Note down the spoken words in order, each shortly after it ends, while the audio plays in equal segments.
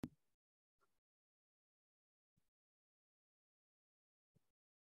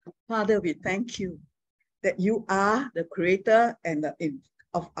Father, we thank you that you are the creator and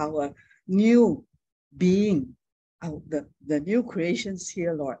of our new being, the new creations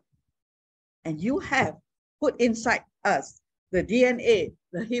here, Lord. And you have put inside us the DNA,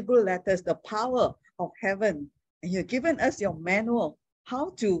 the Hebrew letters, the power of heaven. And you've given us your manual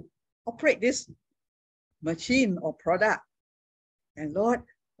how to operate this machine or product. And Lord,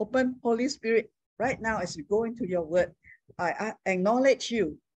 open Holy Spirit right now as we go into your word. I acknowledge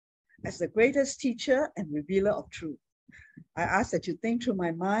you as the greatest teacher and revealer of truth. I ask that you think through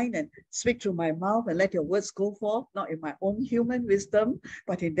my mind and speak through my mouth and let your words go forth, not in my own human wisdom,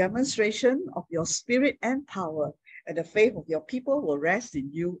 but in demonstration of your spirit and power. And the faith of your people will rest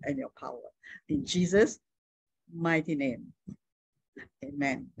in you and your power. In Jesus' mighty name.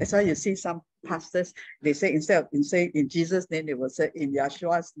 Amen. That's why you see some pastors, they say instead of in Jesus' name, they will say in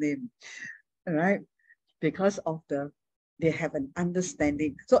Yeshua's name. All right? Because of they have an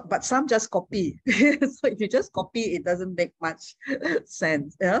understanding. So, but some just copy. So if you just copy, it doesn't make much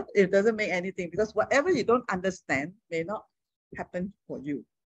sense. Yeah? It doesn't make anything because whatever you don't understand may not happen for you.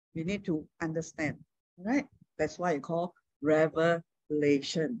 You need to understand, right? That's why you call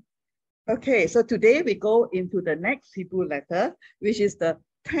revelation. Okay, so today we go into the next Hebrew letter, which is the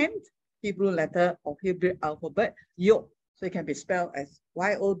 10th Hebrew letter of Hebrew alphabet, Yod. So it can be spelled as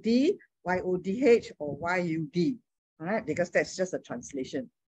Y-O-D, Y-O-D-H, or Y-U-D. All right, because that's just a translation.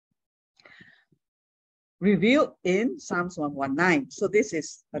 Revealed in Psalms 119. So this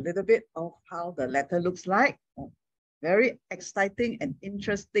is a little bit of how the letter looks like. Very exciting and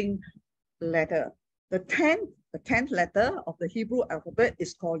interesting letter. The 10th letter of the Hebrew alphabet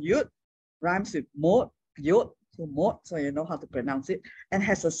is called Yud, rhymes with Mod, Yod, so Mod, so you know how to pronounce it, and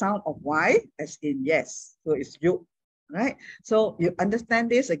has a sound of Y as in yes. So it's Yud, right? So you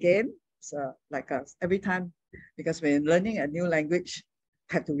understand this again. So like every time, because when learning a new language,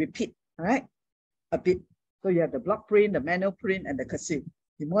 have to repeat, all right, a bit. So you have the block print, the manual print, and the cursive.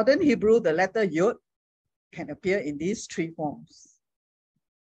 In modern Hebrew, the letter Yod can appear in these three forms.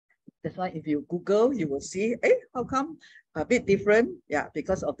 That's why if you Google, you will see, how come a bit different? Yeah,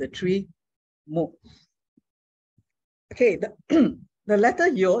 because of the three modes. Okay, the letter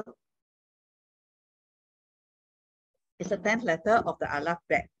Yod is the 10th letter of the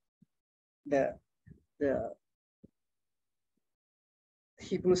alphabet. The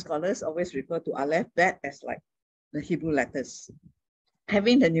Hebrew scholars always refer to alphabet as like the Hebrew letters.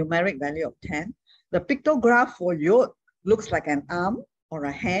 Having the numeric value of 10, the pictograph for Yod looks like an arm or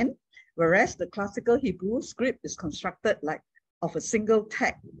a hand, whereas the classical Hebrew script is constructed like of a single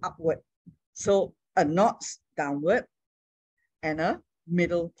tack upward. So a knot downward and a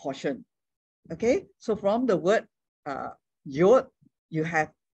middle portion. Okay, so from the word Yod, you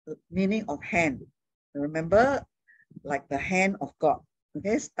have the meaning of hand. Remember, like the hand of God.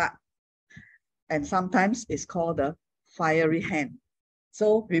 Okay, start. And sometimes it's called the fiery hand.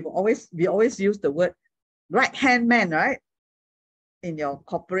 So we always use the word right hand man, right? In your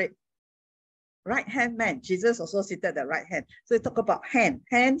corporate right hand man. Jesus also seated at the right hand. So we talk about hand.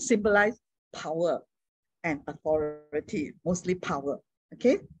 Hand symbolize power and authority, mostly power.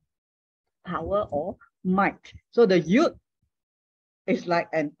 Okay, power or might. So the Yud is like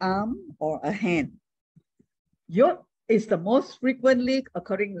an arm or a hand. Yod is the most frequently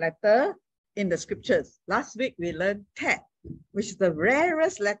occurring letter in the scriptures. Last week we learned Tet, which is the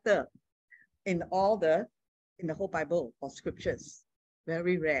rarest letter in the whole Bible or scriptures.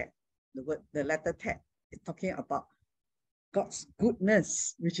 Very rare. The letter Tet is talking about God's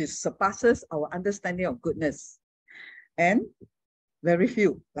goodness, which surpasses our understanding of goodness. And very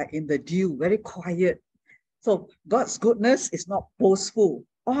few, like in the dew, very quiet. So God's goodness is not boastful.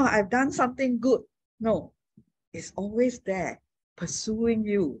 Oh, I've done something good. No, it's always there, pursuing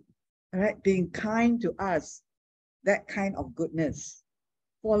you, all right, being kind to us, that kind of goodness,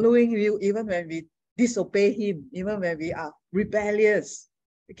 following you even when we disobey him, even when we are rebellious.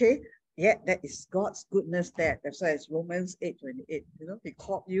 Okay, yet that is God's goodness there. That's why it's Romans 8:28. You know, he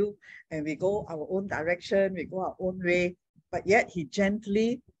called you and we go our own direction, we go our own way, but yet he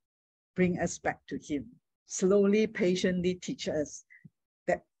gently bring us back to him, slowly, patiently teach us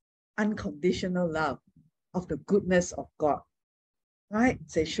that unconditional love of the goodness of God. Right?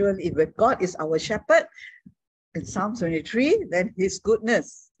 Say, surely if God is our shepherd, in Psalm 23, then his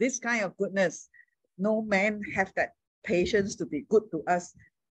goodness, this kind of goodness, no man have that patience to be good to us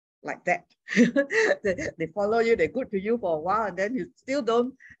like that. They follow you, they're good to you for a while, and then you still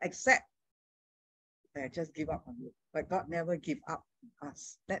don't accept. They just give up on you. But God never give up on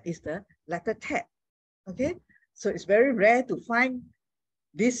us. That is the letter Tet. Okay? So it's very rare to find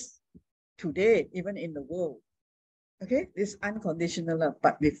this today, even in the world. Okay, this unconditional love,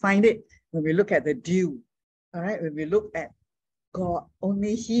 but we find it when we look at the dew. All right, when we look at God,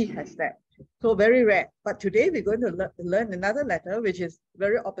 only He has that. So very rare. But today we're going to learn another letter, which is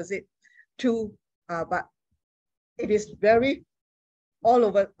very opposite to, but it is very all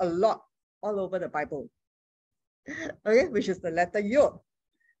over, a lot, all over the Bible. Okay, which is the letter Yod.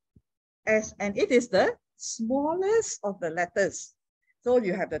 And it is the smallest of the letters. So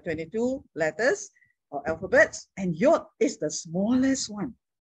you have the 22 letters or alphabets, and Yod is the smallest one.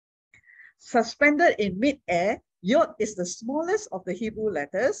 Suspended in mid-air, Yod is the smallest of the Hebrew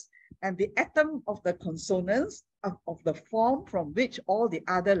letters and the atom of the consonants of the form from which all the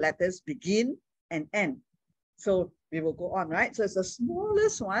other letters begin and end. So we will go on, right? So it's the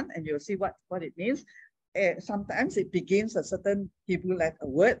smallest one, and you'll see what it means. Sometimes it begins a certain Hebrew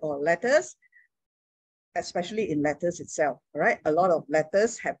word or letters, especially in letters itself, right? A lot of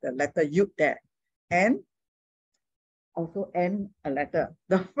letters have the letter Yud there, and also end a letter.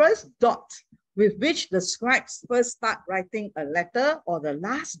 The first dot with which the scribes first start writing a letter, or the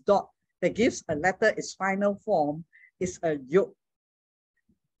last dot that gives a letter its final form, is a Yod.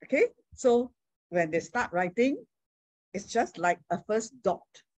 Okay, so when they start writing, it's just like a first dot,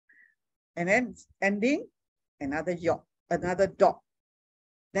 and then ending another Yod, another dot.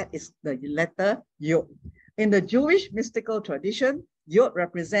 That is the letter Yod. In the Jewish mystical tradition, Yod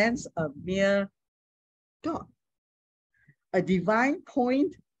represents a mere dot, a divine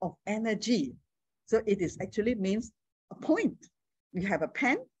point of energy. So it is actually means a point. You have a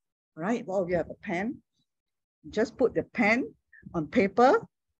pen, right? Well, you have a pen. Just put the pen on paper.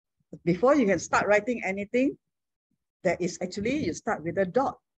 Before you can start writing anything, that is actually, you start with a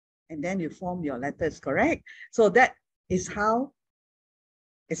dot, and then you form your letters, correct? So that is how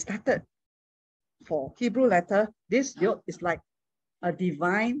it started. For Hebrew letter, this Yod is like a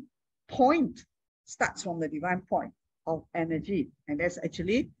divine point, starts from the divine point of energy. And that's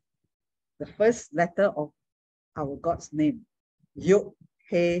actually the first letter of our God's name. Yod,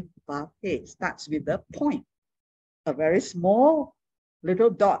 He, Vav, He, starts with the point, a very small little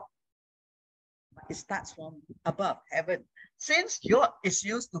dot. It starts from above, heaven. Since Yod is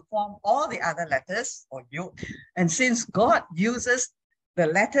used to form all the other letters, or Yod, and since God uses the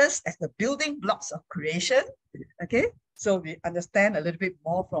letters as the building blocks of creation, okay, so we understand a little bit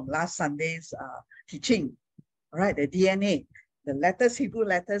more from last Sunday's teaching. All right, the DNA, the letters, Hebrew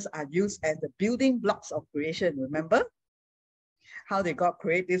letters, are used as the building blocks of creation. Remember how they God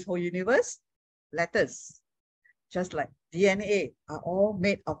create this whole universe? Letters, just like DNA, are all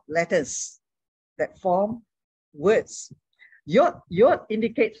made of letters that form words. Yod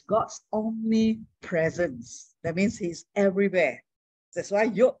indicates God's omnipresence. That means He's everywhere. That's why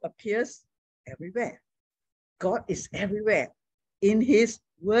Yod appears everywhere. God is everywhere in His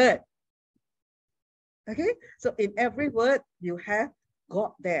word. Okay, so in every word you have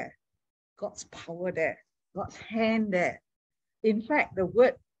God there, God's power there, God's hand there. In fact, the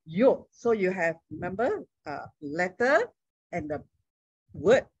word Yod, so you have, remember, letter and the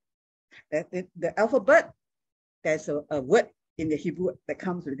word. The alphabet, there's a word in the Hebrew that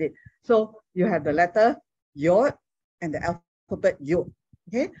comes with it. So you have the letter Yod and the alphabet Yod.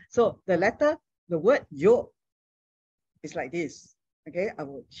 Okay, so the letter, the word Yod is like this. Okay, I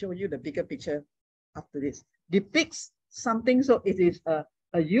will show you the bigger picture after this. Depicts something, so it is a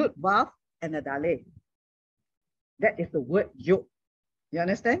Yud, Vav, and a Daleh. That is the word Yod. You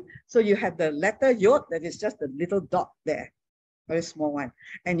understand? So you have the letter Yod, that is just a little dot there, very small one.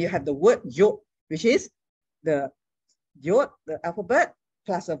 And you have the word Yod, which is the Yod, the alphabet,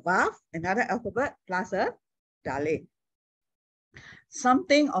 plus a Vav, another alphabet, plus a Daleh.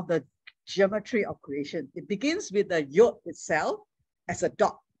 Something of the geometry of creation. It begins with the Yod itself as a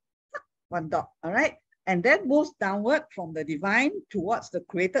dot, one dot, all right? And then moves downward from the divine towards the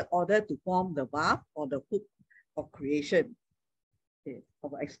created order to form the Vav, or the hook of creation. Okay, I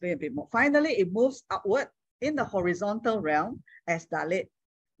will explain a bit more. Finally, it moves upward in the horizontal realm as Dalet,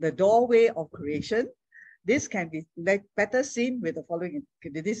 the doorway of creation. This can be better seen with the following,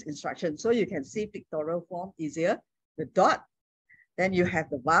 this instruction. So you can see pictorial form easier. The dot, then you have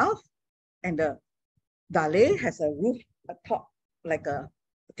the Vav, and the Dalet has a roof, a top, like a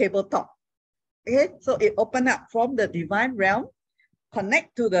tabletop. Okay, so it opened up from the divine realm,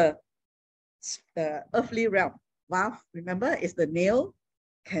 connect to the earthly realm. Vav, remember, is the nail,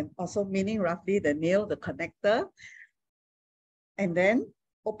 can also meaning roughly the nail, the connector, and then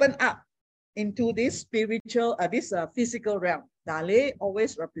open up into this spiritual, this physical realm. Dale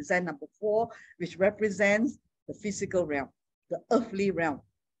always represent number 4, which represents the physical realm, the earthly realm.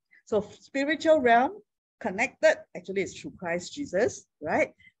 So spiritual realm connected, actually it's through Christ Jesus,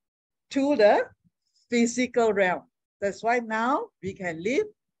 right? To the physical realm. That's why now we can live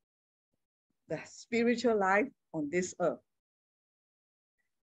the spiritual life on this earth.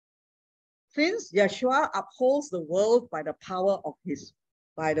 Since Yeshua upholds the world by the power of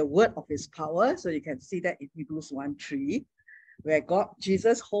by the word of his power, so you can see that in Hebrews 1:3, where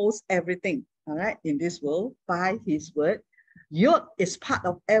Jesus holds everything, all right, in this world by his word. Yod is part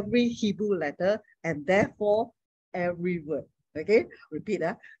of every Hebrew letter and therefore every word. Okay, repeat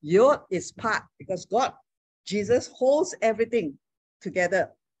that. Yod is part because Jesus holds everything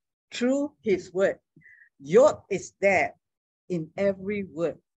together through his word. Yod is there in every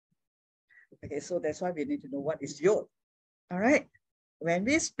word. Okay, so that's why we need to know what is Yod. All right, when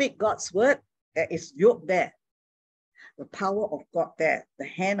we speak God's word, there is Yod there. The power of God there, the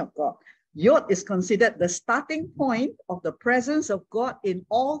hand of God. Yod is considered the starting point of the presence of God in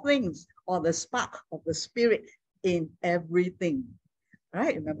all things, or the spark of the Spirit in everything.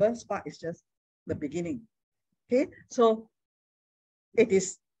 Right? Remember, spark is just the beginning. Okay, so it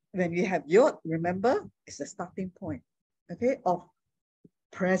is when we have Yod, remember, it's the starting point, okay, of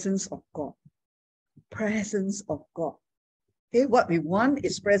presence of God. Presence of God. Okay, what we want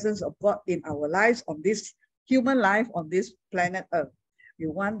is presence of God in our lives, on this human life, on this planet Earth. We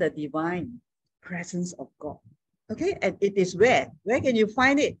want the divine presence of God. Okay, and it is where? Where can you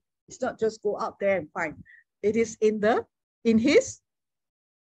find it? It's not just go out there and find. It is in his.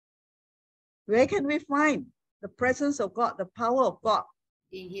 Where can we find the presence of God, the power of God?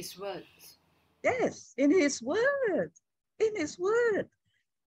 In his words. Yes, in his word. In his word.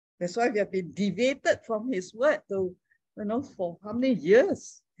 That's why we have been deviated from his word to, for how many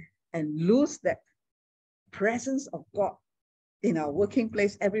years, and lose that presence of God in our working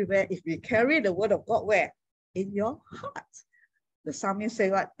place, everywhere. If we carry the word of God, where? In your heart. The psalmist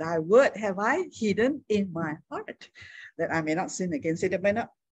say what? Thy word have I hidden in my heart, that I may not sin against it. I may not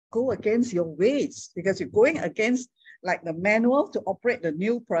go against your ways, because you're going against like the manual to operate the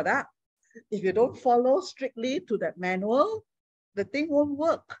new product. If you don't follow strictly to that manual, the thing won't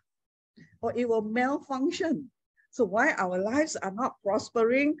work, or it will malfunction. So why our lives are not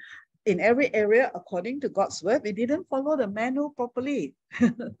prospering in every area according to God's word? We didn't follow the manual properly.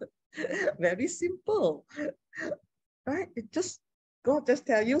 Very simple, right? God just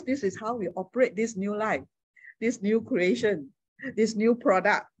tell you this is how we operate this new life, this new creation, this new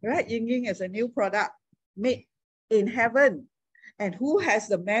product, right? Ying Ying is a new product made in heaven. And who has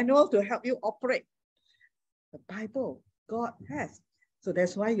the manual to help you operate? The Bible. God has. So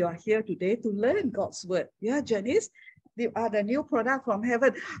that's why you are here today, to learn God's word. Yeah, Janice, you are the new product from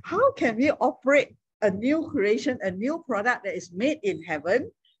heaven. How can we operate a new creation, a new product that is made in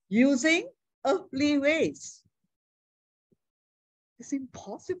heaven using earthly ways? It's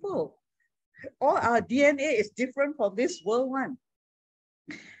impossible. All our DNA is different from this world one.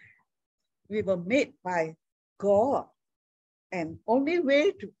 We were made by God. And only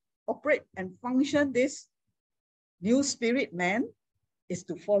way to operate and function this new spirit man is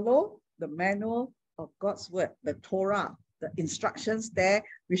to follow the manual of God's word, the Torah, the instructions there,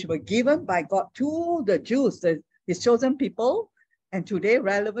 which were given by God to the Jews, his chosen people, and today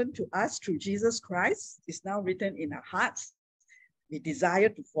relevant to us through Jesus Christ, is now written in our hearts. We desire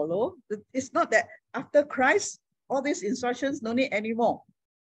to follow. It's not that after Christ, all these instructions no need anymore.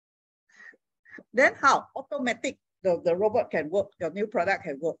 Then how? Automatic, the robot can work, your new product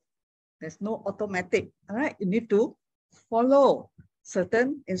can work. There's no automatic, all right? You need to follow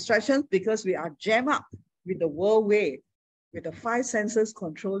certain instructions, because we are jammed up with the world way, with the 5 senses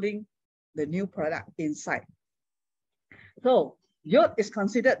controlling the new product inside. So Yod is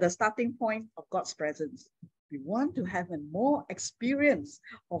considered the starting point of God's presence. We want to have a more experience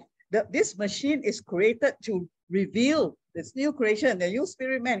of this machine is created to reveal this new creation, the new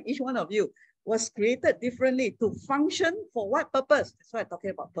spirit man, each one of you was created differently to function for what purpose? That's why I'm talking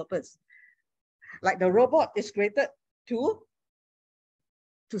about purpose. Like the robot is created to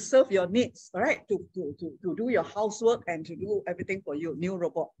serve your needs, all right? To do your housework and to do everything for you, new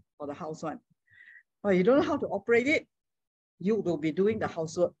robot for the house one. But you don't know how to operate it, you will be doing the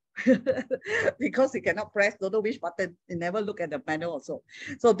housework. Because you cannot press, don't know which button, you never look at the manual also.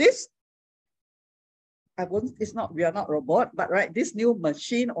 So this, we are not robot, but right, this new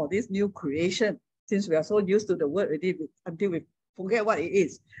machine or this new creation, since we are so used to the word already until we forget what it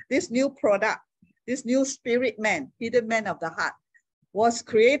is, this new product, this new spirit man, hidden man of the heart, was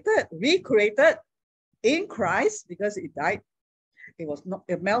recreated in Christ, because it died. It was not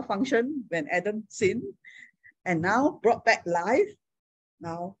a malfunction when Adam sinned, and now brought back life.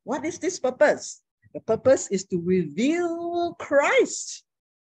 Now, what is this purpose? The purpose is to reveal Christ.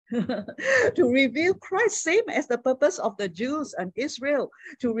 To reveal Christ, same as the purpose of the Jews and Israel,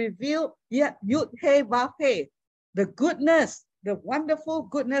 to reveal Yud He Vav He, the goodness, the wonderful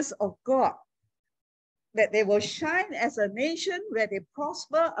goodness of God, that they will shine as a nation where they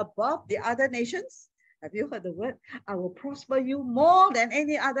prosper above the other nations. Have you heard the word? I will prosper you more than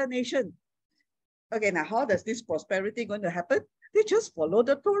any other nation. Okay, now how does this prosperity going to happen? They just follow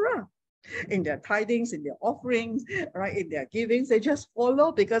the Torah. In their tithings, in their offerings, right, in their givings, they just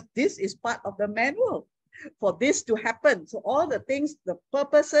follow, because this is part of the manual for this to happen. So all the things, the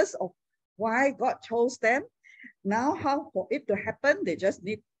purposes of why God chose them, now how for it to happen,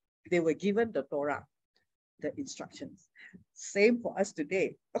 they were given the Torah, the instructions. Same for us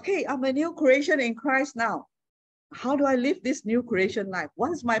today. Okay, I'm a new creation in Christ now. How do I live this new creation life?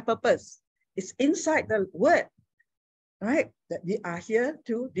 What is my purpose? It's inside the word, right? That we are here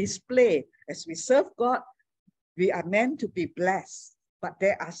to display. As we serve God, we are meant to be blessed. But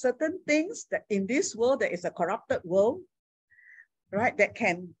there are certain things that in this world, there is a corrupted world, right? That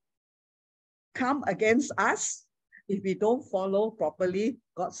can come against us if we don't follow properly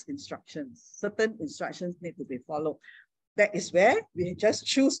God's instructions. Certain instructions need to be followed. That is where we just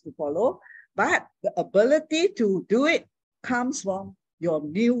choose to follow. But the ability to do it comes from your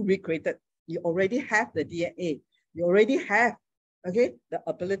new recreated. You already have the DNA. You already have, okay, the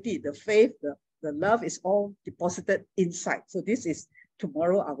ability, the faith, the love is all deposited inside. So this is,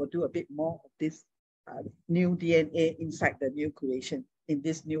 tomorrow I will do a bit more of this new DNA inside the new creation, in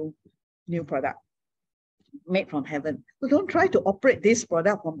this new product made from heaven. So don't try to operate this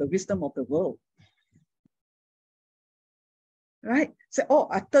product from the wisdom of the world. Right? So, oh,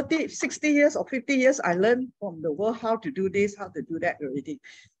 at 30, 60 years or 50 years, I learned from the world how to do this, how to do that already.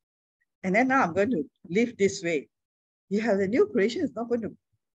 And then now I'm going to live this way. You have the new creation, is not going to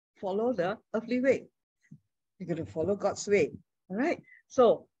follow the earthly way. You're going to follow God's way. All right.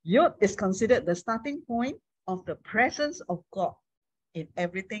 So Yod is considered the starting point of the presence of God in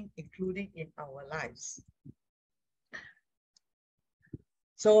everything, including in our lives.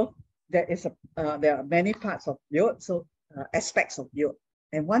 So there are many parts of Yod, so aspects of Yod.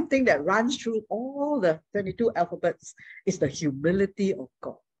 And one thing that runs through all the 22 alphabets is the humility of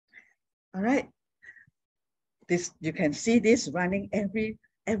God. All right. This, you can see this running every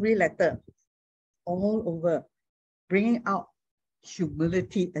letter all over, bringing out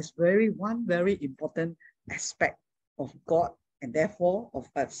humility as one very important aspect of God and therefore of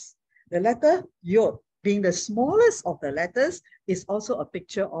us. The letter Yod, being the smallest of the letters, is also a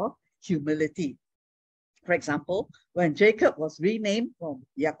picture of humility. For example, when Jacob was renamed from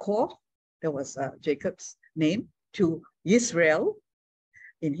Yaakov, that was Jacob's name, to Israel,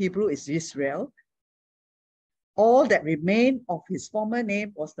 in Hebrew is Israel, all that remained of his former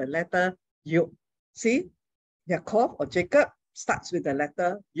name was the letter Yod. See, Yaakov or Jacob starts with the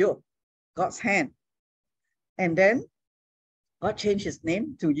letter Yod, God's hand. And then God changed his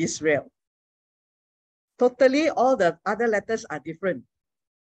name to Israel. Totally all the other letters are different.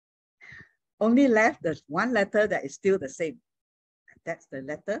 Only left there's one letter that is still the same. That's the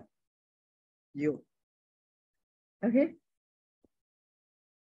letter Yod. Okay?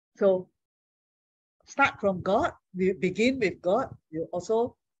 So start from God, we begin with God. You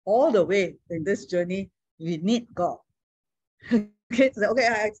also, all the way in this journey, we need God. Okay, so, okay,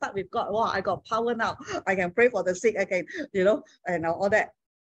 I start with God. Wow, I got power now. I can pray for the sick. I can, and all that.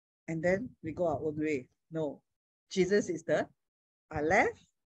 And then we go our own way. No, Jesus is the Aleph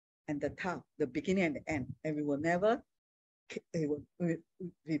and the Tav, the beginning and the end. And we will never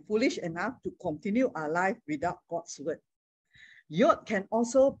be foolish enough to continue our life without God's word. Yod can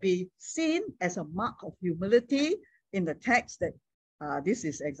also be seen as a mark of humility in the text that this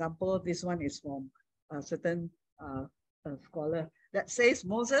is example. This one is from a certain scholar that says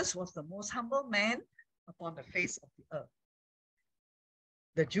Moses was the most humble man upon the face of the earth.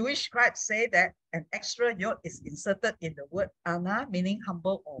 The Jewish scribes say that an extra Yod is inserted in the word Ana, meaning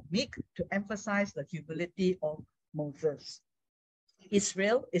humble or meek, to emphasize the humility of Moses.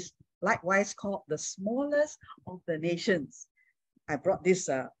 Israel is likewise called the smallest of the nations. I brought this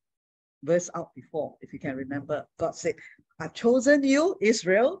verse out before, if you can remember. God said, I've chosen you,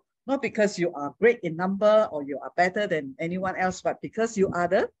 Israel, not because you are great in number or you are better than anyone else, but because you are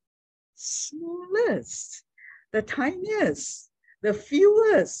the smallest, the tiniest, the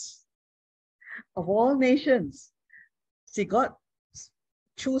fewest of all nations. See, God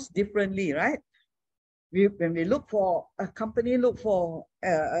choose differently, right? When we look for a company, look for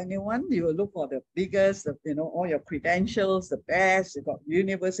anyone, you will look for the biggest, all your credentials, the best. You got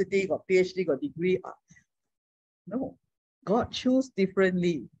university, got PhD, got degree. No, God choose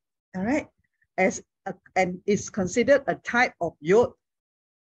differently. All right, and is considered a type of Yod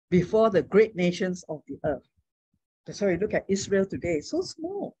before the great nations of the earth. That's why you look at Israel today, so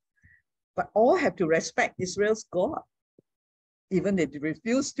small. but all have to respect Israel's God. Even they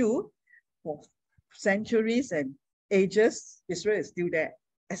refuse to, for centuries and ages, Israel is still there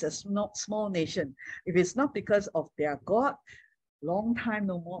as a small nation. If it's not because of their God, long time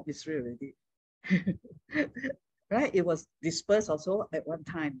no more Israel already. Right? It was dispersed also at one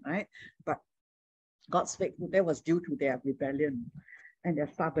time, right? But God spake, that was due to their rebellion and their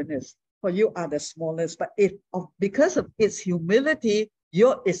stubbornness. For you are the smallest, but if because of its humility,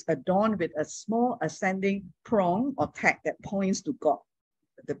 yours is adorned with a small ascending prong or tag that points to God.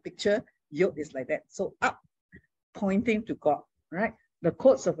 The picture, yoke is like that. So up, pointing to God, right? The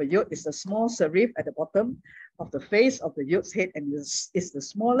coats of a yoke is a small serif at the bottom of the face of the yoke's head, and is the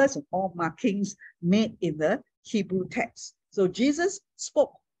smallest of all markings made in the Hebrew text. So Jesus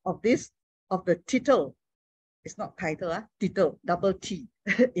spoke of this, of the tittle. It's not title, tittle, double T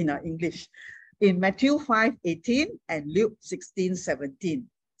in our English. In Matthew 5:18 and Luke 16:17.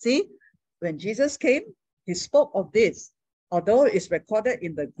 See, when Jesus came, he spoke of this. Although it's recorded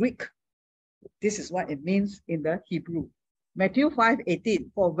in the Greek, this is what it means in the Hebrew. Matthew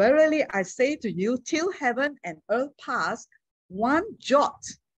 5:18, for verily I say to you, till heaven and earth pass, one jot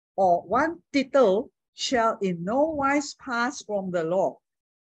or one tittle shall in no wise pass from the law.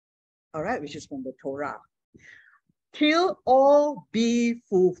 All right, which is from the Torah. Till all be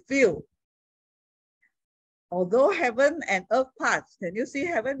fulfilled. Although heaven and earth pass, can you see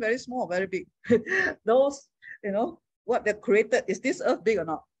heaven very small, very big? Those, what they created, is this earth big or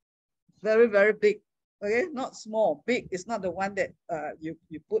not? Very, very big. Okay, not small. Big is not the one that you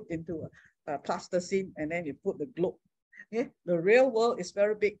put into a plasticine and then you put the globe. Okay, the real world is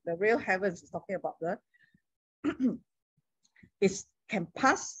very big. The real heavens is talking about the it can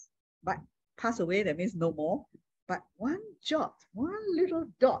pass, but pass away, that means no more. But one jot, one little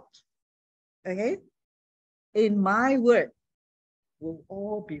dot, okay, in my word will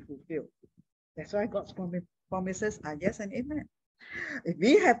all be fulfilled. That's why God's promises are yes and amen. If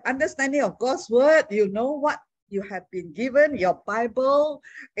we have understanding of God's word, you know what you have been given. Your Bible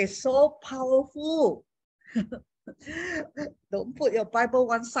is so powerful. Don't put your Bible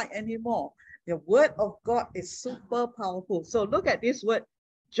one side anymore. The word of God is super powerful. So look at this word,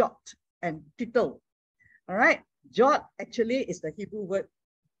 jot and tittle. All right, jot actually is the Hebrew word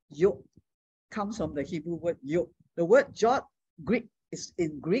yoke. Comes from the Hebrew word yoke. The word jot, Greek, is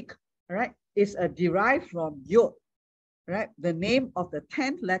in Greek. All right, is derived from yod. Right, the name of the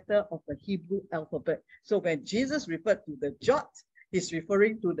 10th letter of the Hebrew alphabet. So when Jesus referred to the jot, he's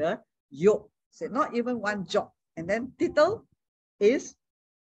referring to the yoke. So not even one jot. And then tittle is,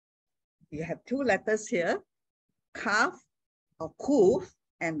 you have two letters here, kaf or kuf,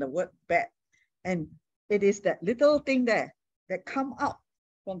 and the word bet. And it is that little thing there that come out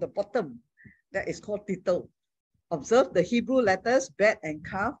from the bottom that is called tittle. Observe the Hebrew letters bet and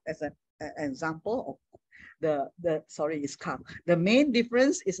kaf as an example of it's kaf. The main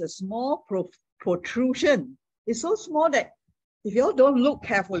difference is a small protrusion. It's so small that if you all don't look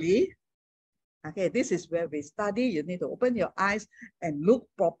carefully, okay, this is where we study. You need to open your eyes and look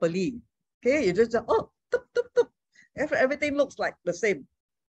properly. Okay, you just, oh, tup, tup, tup. Everything looks like the same.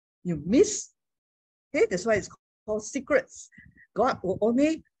 You miss. Okay, that's why it's called secrets. God will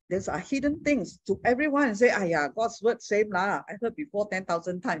only, there's a hidden things to everyone and say, ah, yeah, God's word same lah. I heard before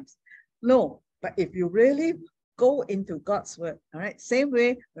 10,000 times. No, but if you really go into God's word, all right, same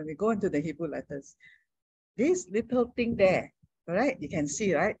way when we go into the Hebrew letters, this little thing there, all right, you can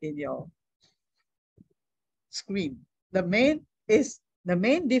see, right, in your screen. The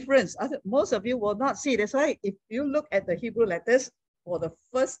main difference, most of you will not see. That's why if you look at the Hebrew letters for the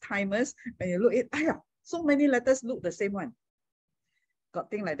first timers, when you look at it, so many letters look the same one.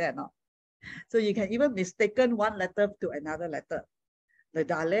 Got thing like that, no? So you can even mistaken one letter to another letter. The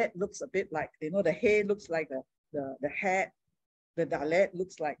dalet looks a bit like, the hay looks like the hat. The dalet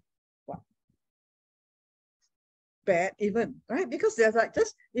looks like what? Bad even, right? Because there's like,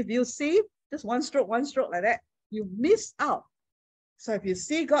 just if you see just one stroke like that, you miss out. So if you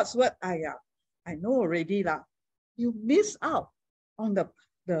see God's word, I know already lah. You miss out on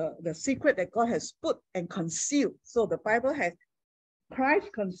the secret that God has put and concealed. So the Bible has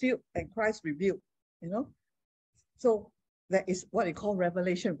Christ concealed and Christ revealed, So that is what we call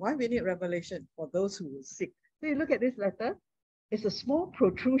revelation. Why we need revelation? For those who will seek. So you look at this letter, it's a small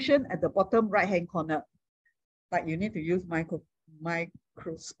protrusion at the bottom right-hand corner. But you need to use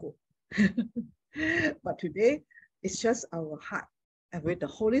microscope. But today, it's just our heart. And with the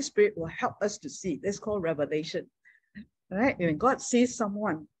Holy Spirit will help us to see. That's called revelation. Right? When God sees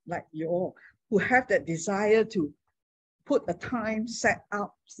someone like you all who have that desire to put a time,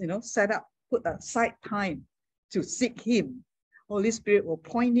 put aside time to seek Him, Holy Spirit will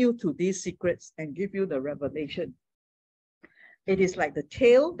point you to these secrets and give you the revelation. It is like the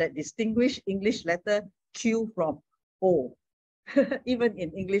tail that distinguishes English letter Q from O. Even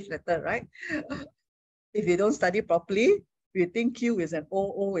in English letter, right? If you don't study properly, you think Q is an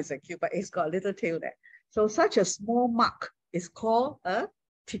O, O is a Q, but it's got a little tail there. So such a small mark is called a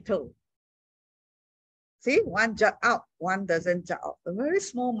tittle. See, one jut out, one doesn't jut out. A very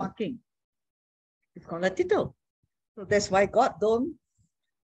small marking. It's called a tittle. So that's why God don't,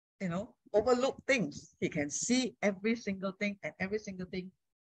 overlook things. He can see every single thing, and every single thing,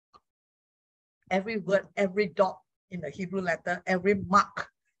 every word, every dot in the Hebrew letter, every mark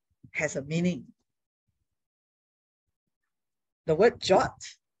has a meaning. The word jot,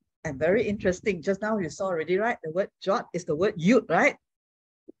 and very interesting, just now you saw already, right? The word jot is the word yud, right?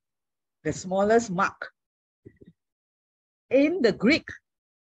 The smallest mark. In the Greek,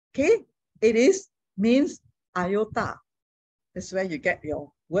 okay, it means iota. That's where you get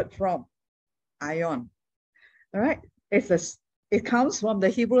your word from, ion. All right, it comes from the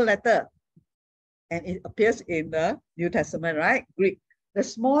Hebrew letter, and it appears in the New Testament, right? Greek. The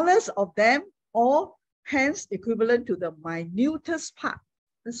smallest of them, or hence equivalent to the minutest part,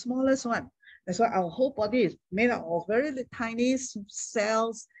 the smallest one. That's why our whole body is made up of very tiny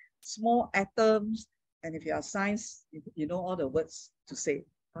cells, small atoms. And if you are science, you know all the words to say,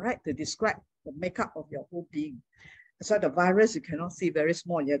 all right, to describe the makeup of your whole being. That's why the virus you cannot see, very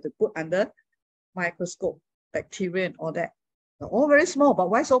small. You have to put under microscope, bacteria and all that. They're all very small, but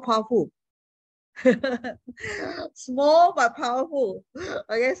why so powerful? Small but powerful.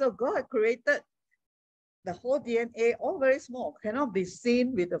 Okay, so God created the whole DNA, all very small, cannot be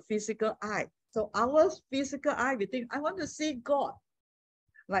seen with the physical eye. So our physical eye, we think, I want to see God,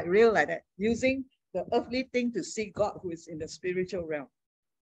 like real like that, using the earthly thing to see God who is in the spiritual realm.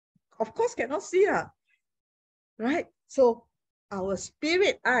 Of course, cannot see, right? So our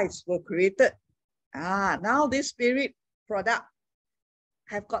spirit eyes were created. Now this spirit product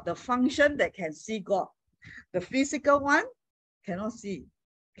have got the function that can see God. The physical one cannot see,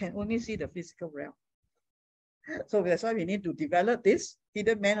 can only see the physical realm. So that's why we need to develop this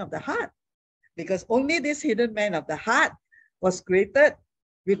hidden man of the heart, because only this hidden man of the heart was created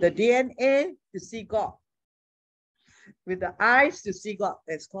with the DNA to see God, with the eyes to see God.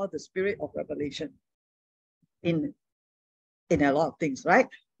 That's called the spirit of revelation in a lot of things, right?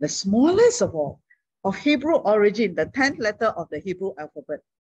 The smallest of all, of Hebrew origin, the 10th letter of the Hebrew alphabet.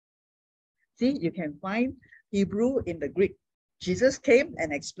 See, you can find Hebrew in the Greek. Jesus came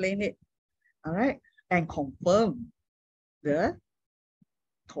and explained it, all right, and confirmed the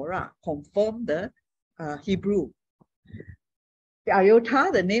Torah, confirmed the Hebrew. The iota,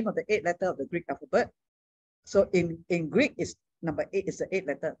 the name of the 8th letter of the Greek alphabet. So in Greek, is number 8 is the 8th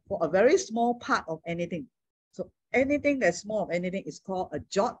letter for a very small part of anything. So anything that's small of anything is called a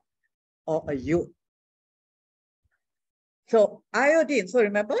jot or a yud. So iodine, so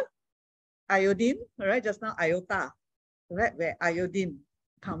remember iodine, all right, just now iota, right, where iodine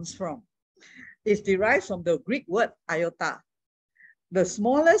comes from. It's derived from the Greek word iota, the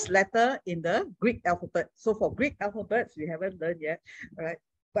smallest letter in the Greek alphabet. So for Greek alphabets, we haven't learned yet, right?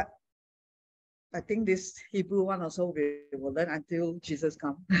 But I think this Hebrew one also we will learn until Jesus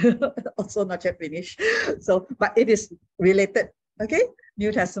comes. Also not yet finished. So, but it is related, okay?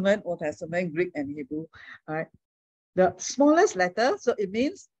 New Testament, Old Testament, Greek and Hebrew, all right? The smallest letter, so it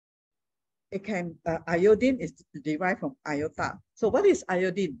means it can, iodine is derived from iota. So what is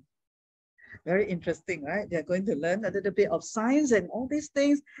iodine? Very interesting, right? They're going to learn a little bit of science and all these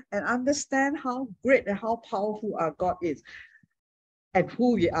things and understand how great and how powerful our God is and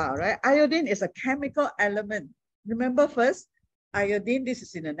who we are, right? Iodine is a chemical element. Remember first, iodine, this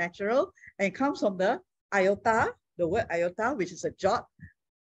is in the natural, and it comes from the iota, the word iota, which is a jot,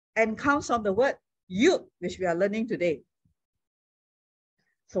 and comes from the word yud, which we are learning today.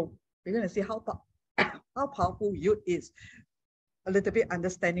 So we're going to see how powerful yud is. A little bit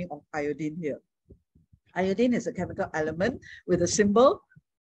understanding of iodine here. Iodine is a chemical element with a symbol,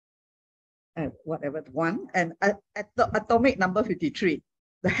 whatever, 1, and atomic number 53.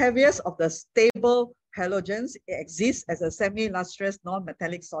 The heaviest of the stable halogens, it exists as a semi-lustrous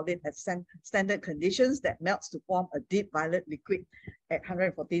non-metallic solid at standard conditions that melts to form a deep violet liquid at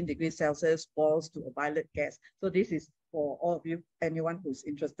 114 degrees Celsius, boils to a violet gas. So this is for all of you, anyone who's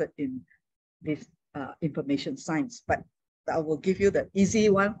interested in this information science, but I will give you the easy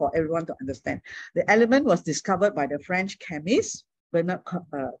one for everyone to understand. The element was discovered by the French chemist Bernard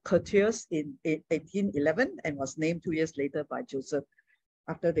Curtius in 1811 and was named 2 years later by Joseph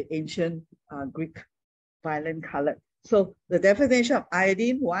after the ancient Greek violet color. So the definition of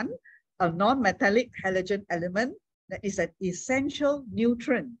iodine: 1, a non-metallic halogen element that is an essential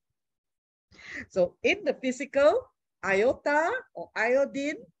nutrient. So in the physical, iota or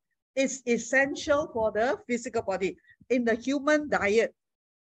iodine is essential for the physical body. In the human diet,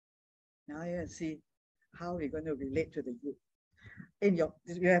 now you see how we're going to relate to the youth. You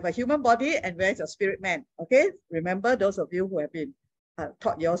have a human body, and where's your spirit man? Okay, remember those of you who have been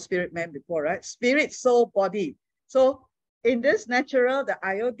taught your spirit man before, right? Spirit, soul, body. So in this natural, the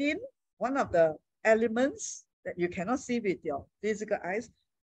iodine, one of the elements that you cannot see with your physical eyes,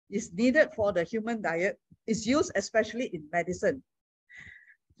 is needed for the human diet. Is used especially in medicine,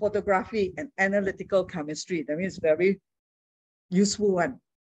 photography, and analytical chemistry. That means very useful one.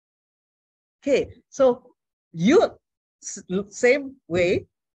 Okay, so youth, same way,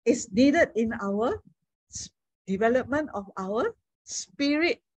 is needed in our development of our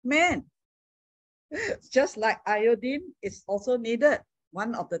spirit man. Just like iodine is also needed,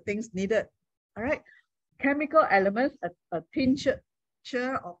 one of the things needed. All right, chemical elements, a tincture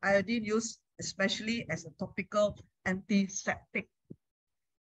of iodine used especially as a topical antiseptic,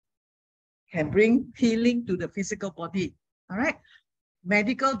 can bring healing to the physical body. All right.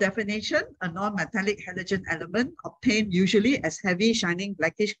 Medical definition, a non-metallic halogen element obtained usually as heavy, shining,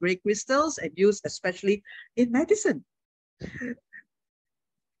 blackish gray crystals and used especially in medicine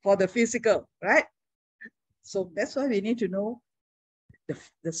for the physical, right? So that's why we need to know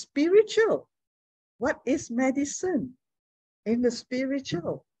the spiritual. What is medicine in the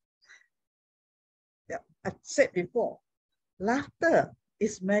spiritual? Yeah, I said before, laughter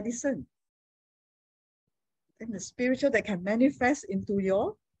is medicine. And the spiritual that can manifest into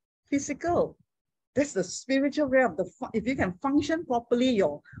your physical. That's the spiritual realm. If you can function properly,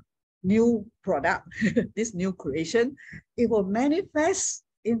 your new product, this new creation, it will manifest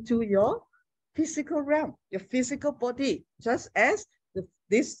into your physical realm, your physical body, just as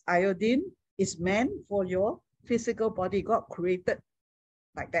this iodine is meant for your physical body. God created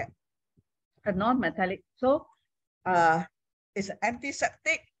like that. A non-metallic. So it's an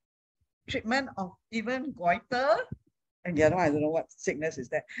antiseptic treatment of even goiter, and the other one, I don't know what sickness is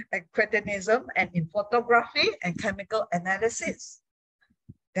that, and cretinism, and in photography and chemical analysis.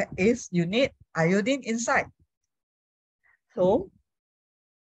 That is, you need iodine inside. So,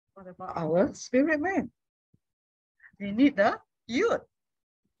 what about our spirit man? We need the youth.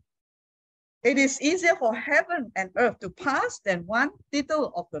 It is easier for heaven and earth to pass than one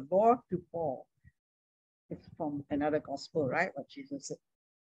tittle of the Lord to fall. It's from another gospel, right? What Jesus said.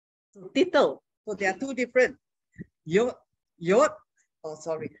 So tittle. So there are two different.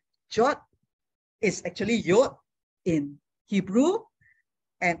 Jot is actually yod in Hebrew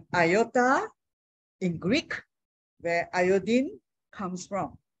and iota in Greek, where iodine comes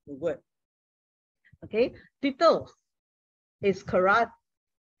from, the word. Okay, tittle is karaya,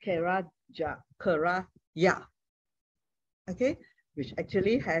 okay, which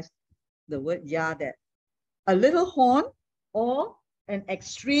actually has the word ya there. A little horn or an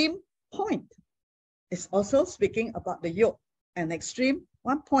extreme point. It's also speaking about the yoke, an extreme,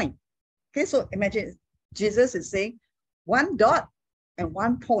 1 point. Okay, so imagine Jesus is saying 1 dot and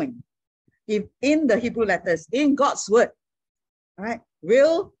 1 point. If in the Hebrew letters, in God's word, right,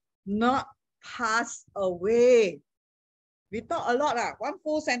 will not pass away. We talk a lot, 1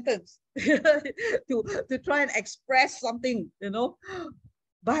 full sentence to try and express something, you know.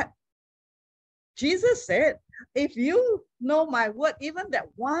 But Jesus said, if you know my word, even that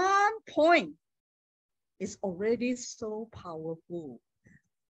 1 point is already so powerful.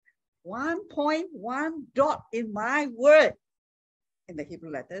 1 point, 1 dot in my word, in the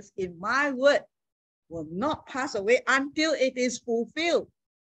Hebrew letters, in my word, will not pass away until it is fulfilled.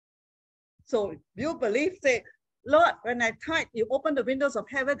 So you believe, say, Lord, when I tithe, you open the windows of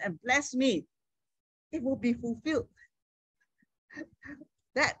heaven and bless me. It will be fulfilled.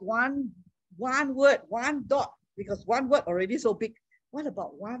 That one word, 1 dot, because 1 word already so big. What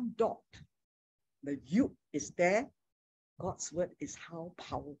about 1 dot? The you is there. God's word is how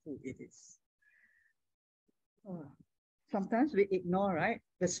powerful it is. Oh, sometimes we ignore, right?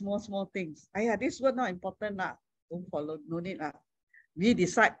 The small things. This word not important. Don't follow, no need. We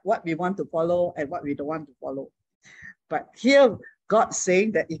decide what we want to follow and what we don't want to follow. But here, God's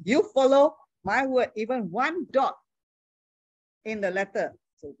saying that if you follow my word, even 1 dot in the letter,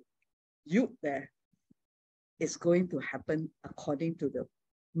 so you there, is going to happen according to the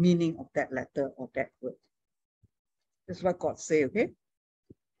meaning of that letter or that word. That's what God say, okay?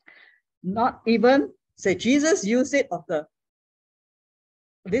 Not even, say Jesus used it of the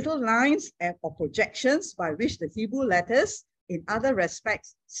little lines or projections by which the Hebrew letters in other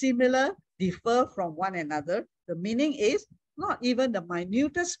respects similar differ from one another. The meaning is not even the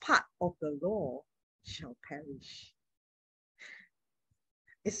minutest part of the law shall perish.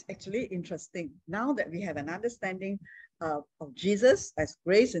 It's actually interesting. Now that we have an understanding of Jesus as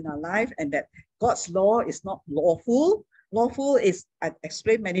grace in our life, and that God's law is not lawful. Lawful is, I've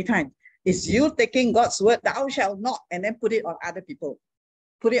explained many times, is you taking God's word, thou shalt not, and then put it on other people.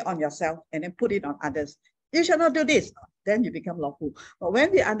 Put it on yourself and then put it on others. You shall not do this. Then you become lawful. But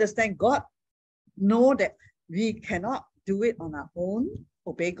when we understand God, know that we cannot do it on our own,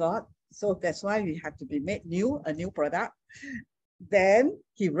 obey God. So that's why we have to be made new, a new product. Then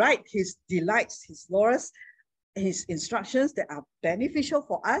he writes his delights, his laws, his instructions that are beneficial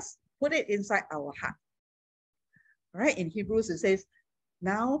for us, put it inside our heart. Right? In Hebrews, it says,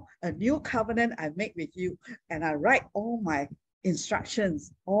 now a new covenant I make with you, and I write all my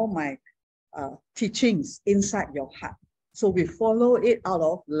instructions, all my teachings inside your heart. So we follow it out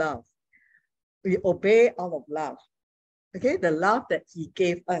of love. We obey out of love. Okay, the love that he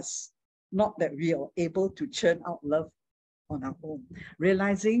gave us, not that we are able to churn out love on our own.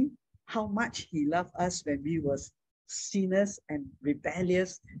 Realizing how much he loved us when we were sinners and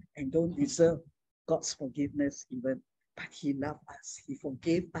rebellious and don't deserve God's forgiveness even. But he loved us, he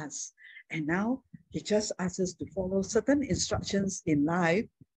forgave us. And now he just asks us to follow certain instructions in life,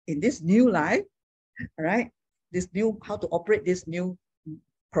 in this new life, all right? This new, how to operate this new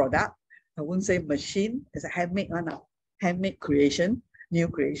product. I wouldn't say machine, it's a handmade one, handmade creation, new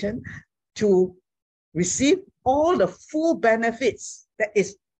creation, to receive all the full benefits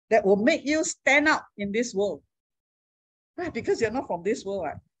that will make you stand out in this world. Right? Because you're not from this world,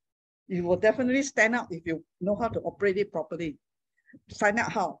 right? You will definitely stand out if you know how to operate it properly. Find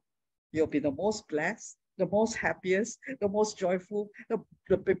out how. You'll be the most blessed, the most happiest, the most joyful,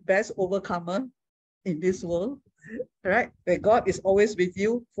 the best overcomer in this world, right? Where God is always with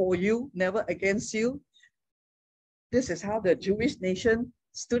you, for you, never against you. This is how the Jewish nation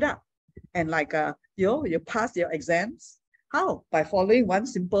stood up. And like, you pass your exams. How? By following one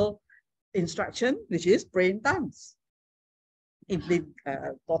simple instruction, which is pray in tongues. Evelyn,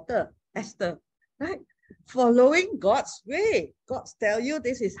 daughter, Esther, right? Following God's way. God tell you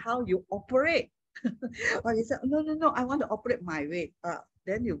this is how you operate. Or you say, no, I want to operate my way.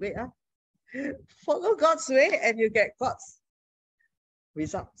 Then you wait. Follow God's way and you get God's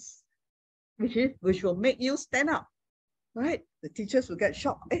results, which will make you stand up, right? The teachers will get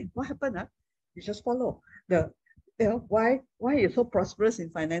shocked. Hey, what happened? You just follow. Why you're so prosperous in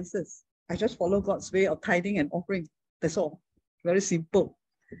finances? I just follow God's way of tithing and offering. That's all. Very simple.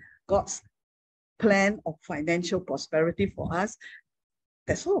 God's plan of financial prosperity for us.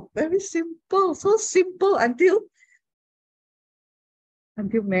 That's all. Very simple. So simple until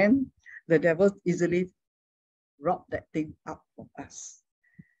man, the devil easily rob that thing up from us.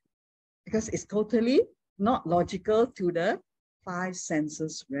 Because it's totally not logical to the five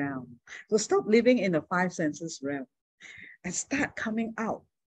senses realm. So stop living in the five senses realm and start coming out,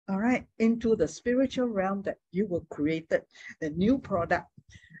 all right, into the spiritual realm that you were created, the new product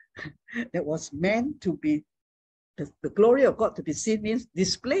that was meant to be, the glory of God to be seen means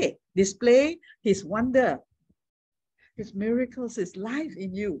display his wonder, his miracles, his life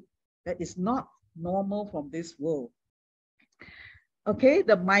in you that is not normal from this world. Okay,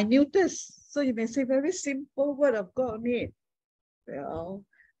 the minutest. So you may say, very simple word of God only. Well,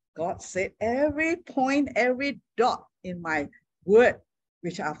 God said every point, every dot in my word,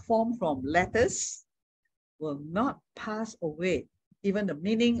 which are formed from letters, will not pass away. Even the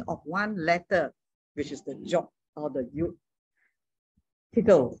meaning of one letter, which is the jot or the yud,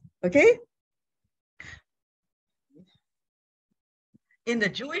 tickle. Okay? In the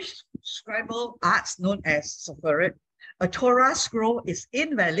Jewish scribal arts known as Sopheret, a Torah scroll is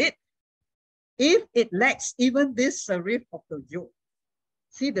invalid if it lacks even this serif of the yod.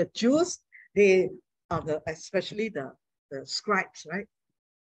 See, the Jews, they are especially the scribes, right?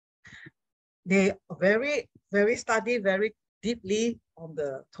 They very study very deeply on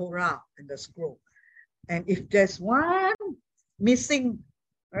the Torah and the scroll. And if there's one missing,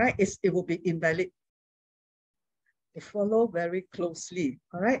 right, it will be invalid. They follow very closely,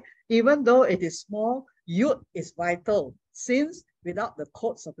 all right? Even though it is small, yud is vital, since without the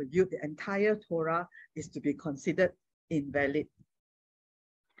codes of the yud, the entire Torah is to be considered invalid.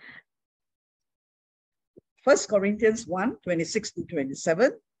 1 Corinthians 1, 26 to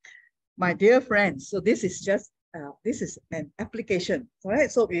 27. My dear friends, so this is just, this is an application, all right?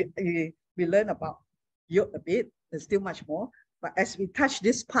 So we learn about yud a bit, there's still much more, but as we touch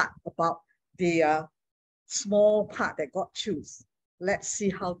this part about the small part that God chose, let's see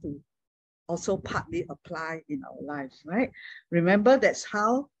how to also partly apply in our lives, right? Remember, that's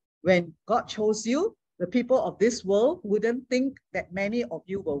how when God chose you, the people of this world wouldn't think that many of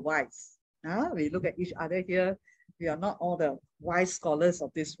you were wise. We look at each other here. We are not all the wise scholars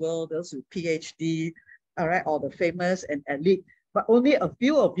of this world, those with PhD, all right, or the famous and elite, but only a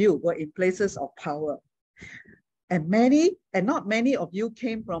few of you were in places of power. And not many of you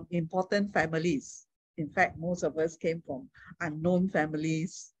came from important families. In fact, most of us came from unknown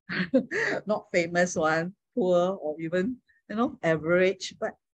families, not famous one, poor, or even, average,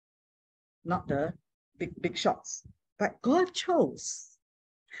 but not the big shots. But God chose.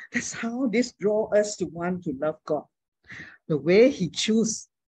 That's how this draws us to want to love God. The way he chooses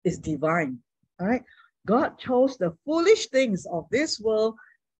is divine. All right. God chose the foolish things of this world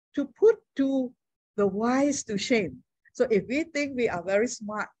to put to the wise to shame. So if we think we are very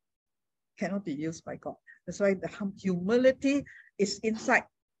smart, cannot be used by God. That's why the humility is inside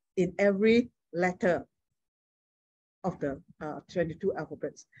in every letter of the 22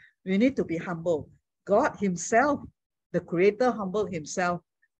 alphabets. We need to be humble. God himself, the creator, humbled himself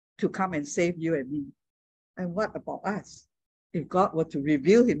to come and save you and me. And what about us? If God were to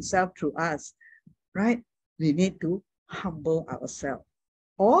reveal himself through us, right? We need to humble ourselves.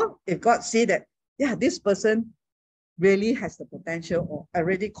 Or if God see that, yeah, this person really has the potential or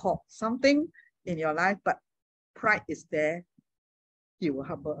already caught something in your life, but pride is there, he will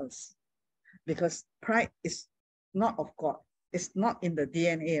humble us. Because pride is not of God. It's not in the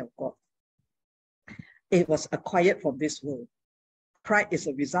DNA of God. It was acquired from this world. Pride is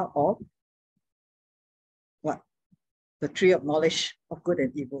a result of what? The tree of knowledge of good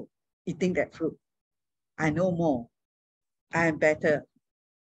and evil. Eating that fruit. I know more. I am better.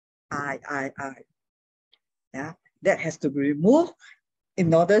 I. Yeah, that has to be removed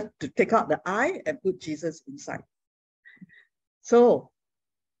in order to take out the I and put Jesus inside. So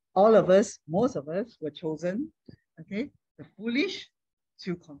all of us, most of us were chosen, okay, the foolish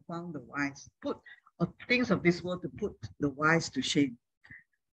to confound the wise, put things of this world to put the wise to shame.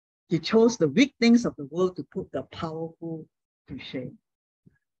 He chose the weak things of the world to put the powerful to shame.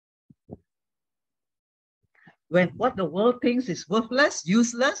 When what the world thinks is worthless,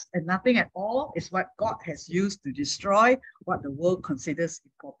 useless, and nothing at all is what God has used to destroy what the world considers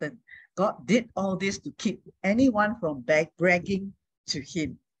important. God did all this to keep anyone from bragging to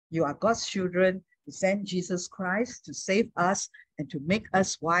him. You are God's children. He sent Jesus Christ to save us and to make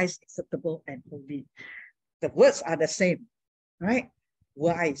us wise, acceptable, and holy. The words are the same, right?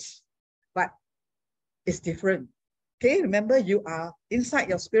 Wise, but it's different. Okay, remember you are inside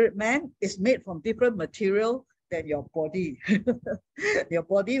your spirit man is made from different material than your body. Your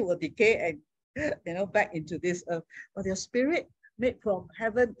body will decay and back into this earth, but your spirit made from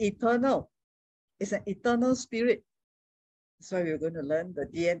heaven, eternal. It's an eternal spirit. That's why we're going to learn the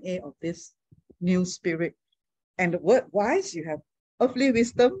DNA of this new spirit. And the word wise, you have earthly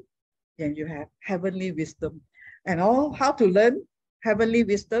wisdom and you have heavenly wisdom. And all how to learn heavenly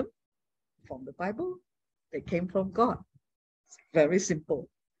wisdom from the Bible. They came from God. It's very simple.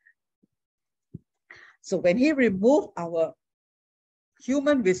 So when he removed our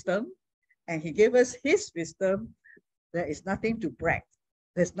human wisdom and he gave us his wisdom, there is nothing to brag.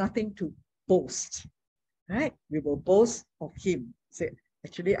 There's nothing to boast, right? We will boast of him. Say,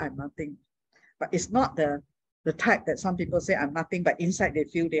 actually, I'm nothing. But it's not the type that some people say, I'm nothing, but inside they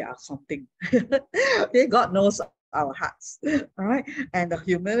feel they are something. Okay, God knows our hearts, all right? And the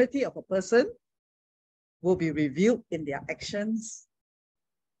humility of a person will be revealed in their actions.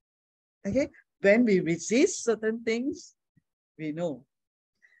 Okay, when we resist certain things, we know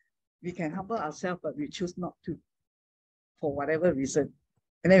we can humble ourselves, but we choose not to for whatever reason.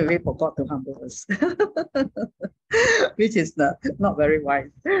 And then we wait for God to humble us, which is not very wise.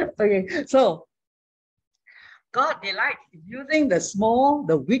 Okay, so God delights in using the small,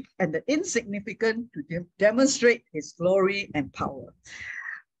 the weak, and the insignificant to demonstrate his glory and power.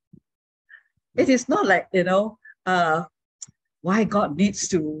 It is not like, why God needs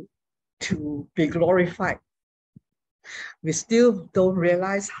to be glorified. We still don't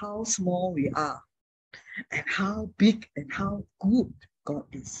realize how small we are and how big and how good God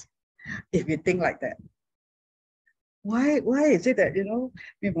is. If we think like that. Why is it that,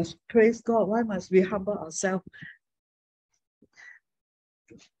 we must praise God? Why must we humble ourselves?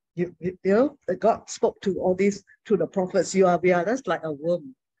 God spoke to all this, to the prophets. We are just like a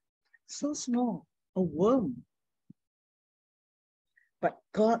worm. So small, a worm. But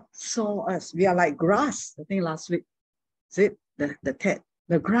God saw us. We are like grass. I think last week, is it the cat?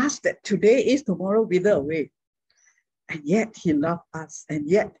 The grass that today is, tomorrow wither away. And yet he loved us. And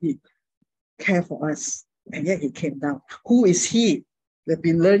yet he cared for us. And yet he came down. Who is he? We've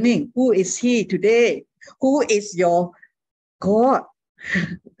been learning. Who is he today? Who is your God?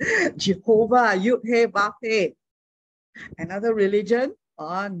 Jehovah, Yud-He, Vav-He. Another religion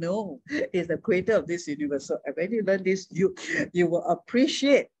No, he's the creator of this universe. So when you learn this, you will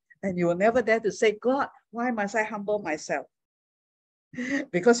appreciate, and you will never dare to say, God, why must I humble myself?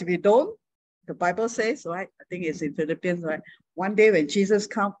 Because if you don't, the Bible says, right? I think it's in Philippians, right? One day when Jesus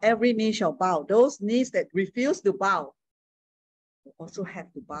comes, every knee shall bow. Those knees that refuse to bow will also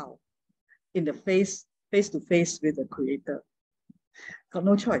have to bow in the face to face with the Creator. Got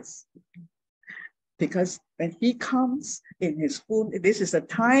no choice. Because when he comes in his full, this is a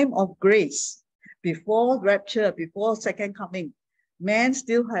time of grace. Before rapture, before second coming, men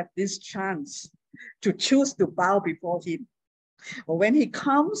still have this chance to choose to bow before him. But when he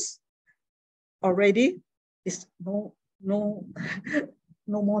comes, already it's no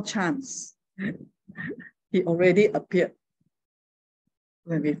more chance. He already appeared.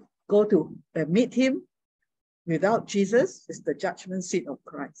 When we go to meet him without Jesus, it's the judgment seat of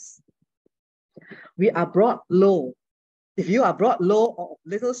Christ. We are brought low. If you are brought low or of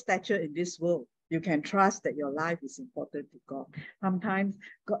little stature in this world, you can trust that your life is important to God. Sometimes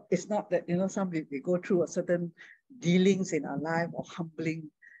God, it's not that, we go through a certain dealings in our life or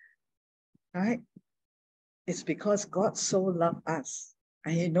humbling, right? It's because God so loved us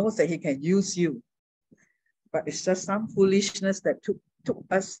and he knows that he can use you. But it's just some foolishness that took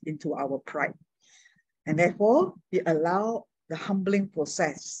us into our pride. And therefore, we allow the humbling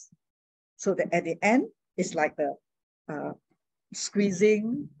process. So that at the end, it's like the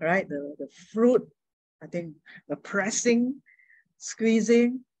squeezing, right? The fruit, I think the pressing,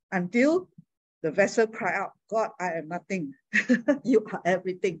 squeezing until the vessel cry out, God, I am nothing. You are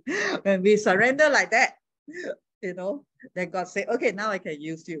everything. When we surrender like that, then God say, okay, now I can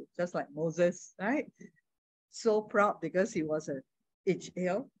use you. Just like Moses, right? So proud because he was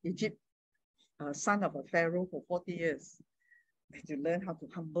Egypt, son of a Pharaoh for 40 years. To learn how to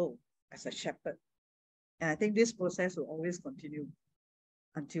humble as a shepherd. And I think this process will always continue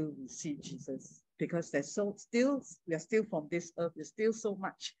until we see Jesus, because we are still from this earth, there's still so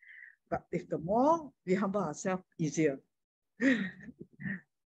much. But if the more we humble ourselves, easier.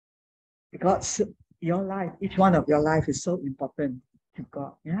 Because your life, each one of your life is so important to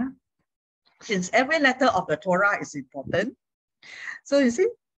God. Yeah. Since every letter of the Torah is important, so you see,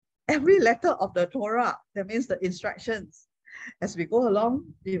 every letter of the Torah, that means the instructions, as we go along,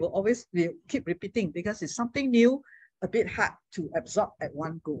 we keep repeating because it's something new, a bit hard to absorb at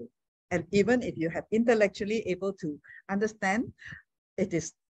one go. And even if you have intellectually able to understand, it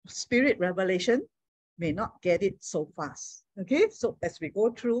is spirit revelation, may not get it so fast. Okay, so as we go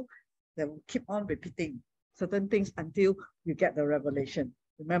through, then we'll keep on repeating certain things until you get the revelation.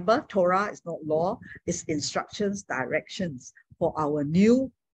 Remember, Torah is not law, it's instructions, directions for our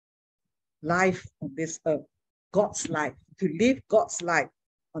new life on this earth. God's life, to live God's life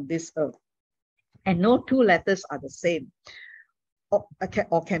on this earth. And no two letters are the same or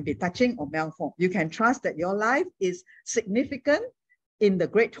can be touching or malformed. You can trust that your life is significant in the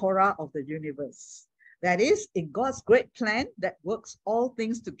great Torah of the universe. That is, in God's great plan that works all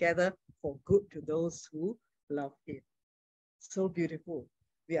things together for good to those who love him. So beautiful.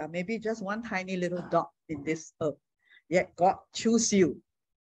 We are maybe just one tiny little dot in this earth, yet God chooses you,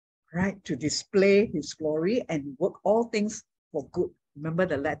 right, to display his glory and work all things for good. Remember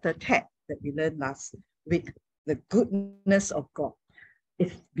the letter Tet that we learned last week. The goodness of God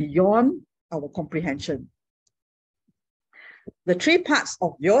is beyond our comprehension. The three parts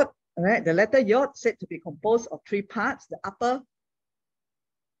of Yod, right? The letter Yod said to be composed of three parts: the upper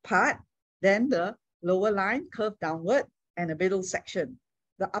part, then the lower line curved downward, and the middle section.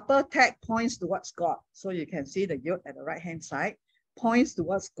 The upper tag points towards God, so you can see the Yod at the right hand side points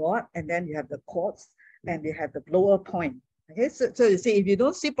towards God, and then you have the chords and you have the lower point. Okay, so you see, if you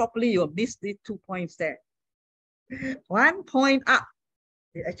don't see properly, you'll miss these 2 points there. One point up,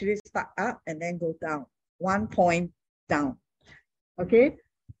 it actually start up and then go down. 1 point down. Okay,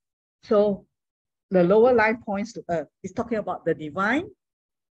 so the lower line points to earth. It's talking about the divine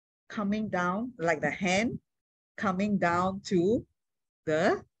coming down, like the hand coming down to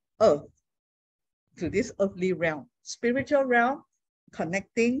the earth, to this earthly realm, spiritual realm,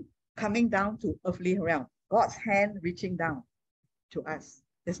 connecting, coming down to earthly realm. God's hand reaching down to us.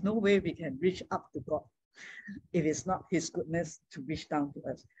 There's no way we can reach up to God if it's not his goodness to reach down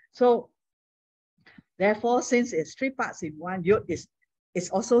to us. So therefore, since it's three parts in one, Yod is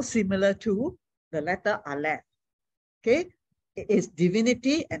also similar to the letter Aleph. Okay, it is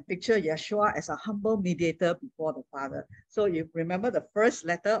divinity, and picture Yeshua as a humble mediator before the Father. So you remember the first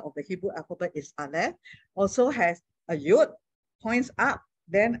letter of the Hebrew alphabet is Aleph, also has a Yod, points up,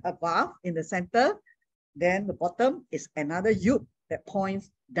 then above in the center, then the bottom is another Yud that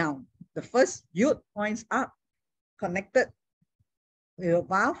points down. The first Yud points up, connected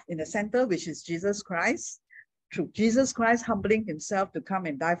above in the center, which is Jesus Christ. Through Jesus Christ humbling himself to come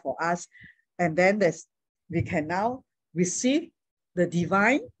and die for us. And then we can now receive the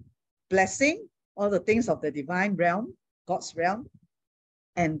divine blessing, all the things of the divine realm, God's realm,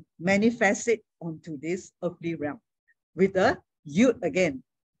 and manifest it onto this earthly realm with the Yud again,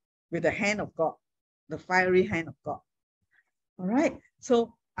 with the hand of God, the fiery hand of God. All right.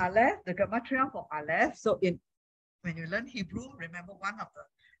 So Aleph, the gematria for Aleph. So when you learn Hebrew, remember one of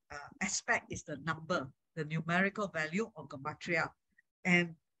the aspect is the number, the numerical value of gematria,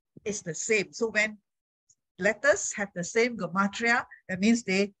 and it's the same. So when letters have the same gematria, that means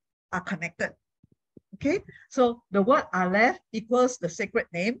they are connected. Okay, so the word Aleph equals the sacred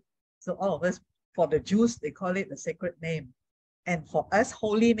name. So all of us, for the Jews, they call it the sacred name. And for us,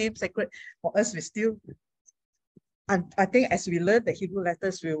 holy name, sacred, for us, we still, and I think as we learn the Hebrew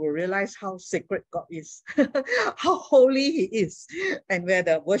letters, we will realize how sacred God is, how holy he is, and where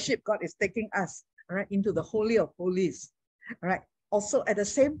the worship God is taking us, right, into the Holy of Holies, right? Also, at the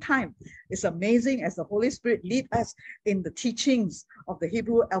same time, it's amazing as the Holy Spirit lead us in the teachings of the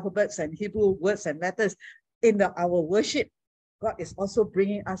Hebrew alphabets and Hebrew words and letters in our worship. God is also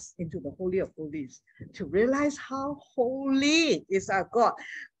bringing us into the Holy of Holies to realize how holy is our God.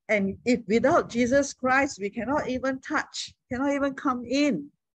 And if without Jesus Christ, we cannot even touch, cannot even come in.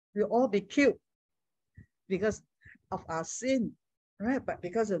 We'll all be killed because of our sin, right? But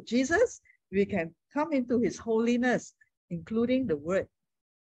because of Jesus, we can come into his holiness, including the word,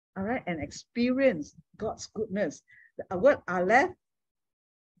 all right, and experience God's goodness. The word Aleph,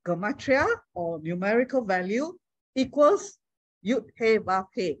 gematria or numerical value, equals Yud He Vav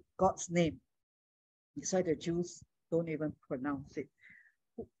He, God's name. That's why the Jews don't even pronounce it.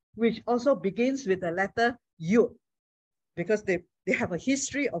 Which also begins with the letter Yud, because they have a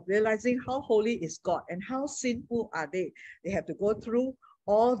history of realizing how holy is God and how sinful are they. They have to go through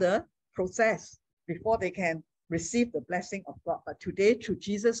all the process before they can receive the blessing of God. But today, through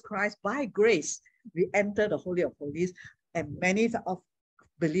Jesus Christ, by grace, we enter the Holy of Holies, and many of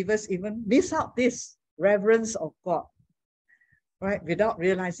believers even miss out this reverence of God, right? Without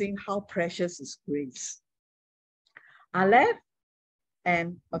realizing how precious is grace. Aleph,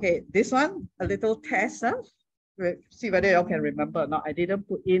 and okay, this one, a little test, huh? We'll see whether you all can remember or not. I didn't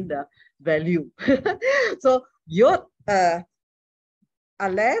put in the value. So Yod,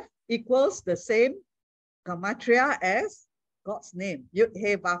 Aleph equals the same gematria as God's name, Yud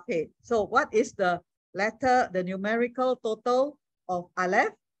He Vav He. So what is the letter, the numerical total of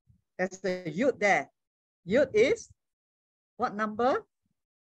Aleph? That's the Yud there. Yud is what number?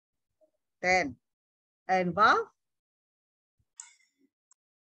 10. And Vav?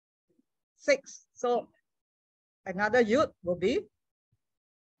 6. So another Yud will be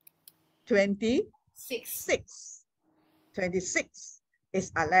 26. 26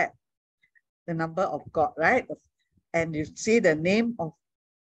 is Aleph, the number of God, right? And you see the name of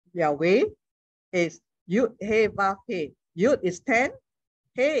Yahweh is Yud He Vav He. Yud is 10,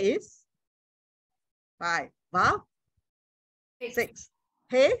 He is 5, Vav 6,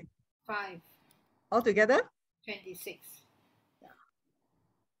 He 5. Altogether 26.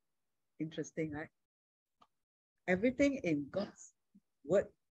 Interesting, right? Everything in God's word,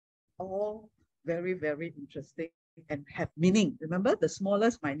 all very, very interesting and have meaning. Remember, the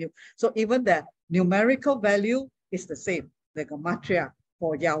smallest minute. So even the numerical value is the same. The gematria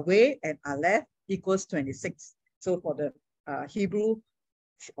for Yahweh and Aleph equals 26. So for the Hebrew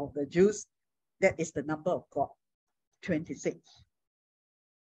of the Jews, that is the number of God, 26.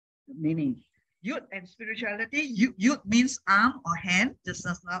 Meaning. Yud and spirituality. Yud means arm or hand, just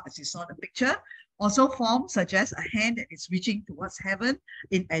as now as you saw the picture. Also form suggests a hand that is reaching towards heaven.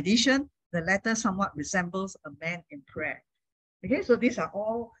 In addition, the letter somewhat resembles a man in prayer. Okay, so these are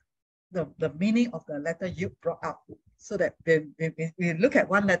all the meaning of the letter Yud brought up. So that when we look at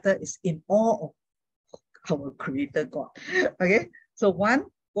one letter, it's in awe of our creator God. Okay, so one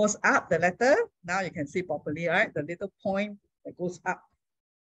goes up, the letter, now you can see properly, right? The little point that goes up.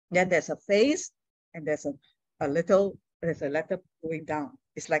 Then there's a face, and there's a letter going down.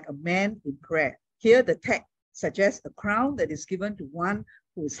 It's like a man in prayer. Here, the text suggests a crown that is given to one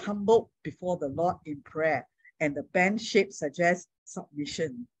who is humbled before the Lord in prayer. And the band shape suggests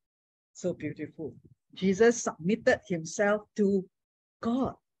submission. So beautiful. Jesus submitted himself to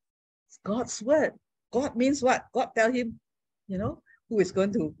God. It's God's word. God means what? God tell him, you know, who is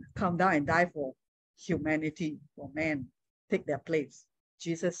going to come down and die for humanity, for man, take their place.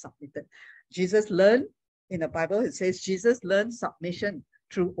 Jesus submitted. Jesus learned, in the Bible, it says Jesus learned submission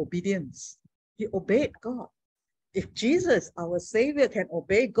through obedience. He obeyed God. If Jesus, our Savior, can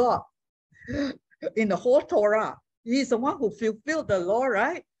obey God in the whole Torah, He is the one who fulfilled the law,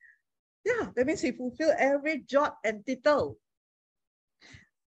 right? Yeah, that means he fulfilled every jot and tittle.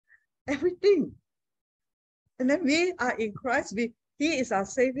 Everything. And then we are in Christ. He is our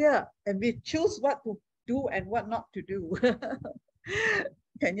Savior, and we choose what to do and what not to do.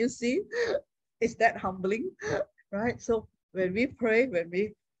 Can you see? Is that humbling? Right? So when we pray, when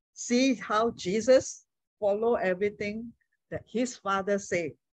we see how Jesus follow everything that his Father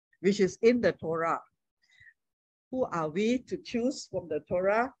said, which is in the Torah, who are we to choose from the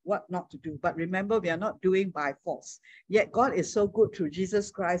Torah what not to do? But remember, we are not doing by force. Yet God is so good through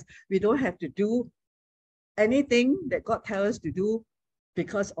Jesus Christ. We don't have to do anything that God tells us to do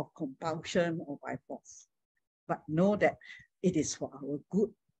because of compulsion or by force. But know that it is for our good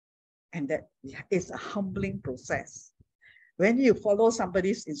and that it's a humbling process. When you follow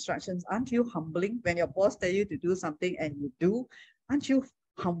somebody's instructions, aren't you humbling? When your boss tells you to do something and you do, aren't you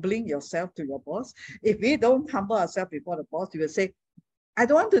humbling yourself to your boss? If we don't humble ourselves before the boss, you will say, I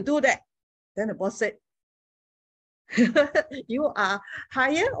don't want to do that. Then the boss said, you are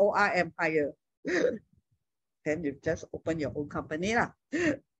higher or I am higher? Then you just open your own company,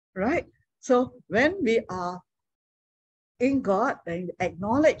 right? So when we are in God and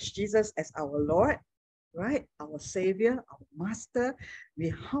acknowledge Jesus as our Lord, right? Our Savior, our Master, we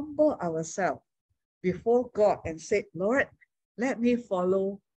humble ourselves before God and say, Lord, let me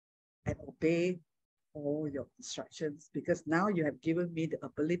follow and obey all your instructions because now you have given me the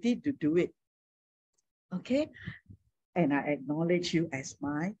ability to do it. Okay? And I acknowledge you as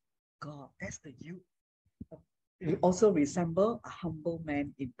my God. That's the you. You also resemble a humble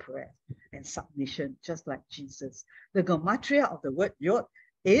man in prayer and submission, just like Jesus. The gematria of the word yod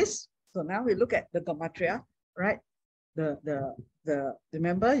is, so now we look at the gematria, right?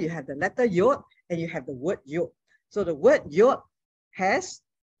 Remember, you have the letter yod and you have the word yod. So the word yod has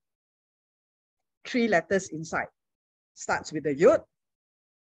 3 letters inside. Starts with the yod,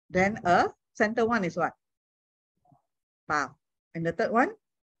 then a center one is what? Vav. And the third one?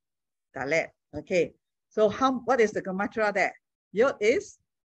 Dalet. Okay. So what is the gematria there? Yod is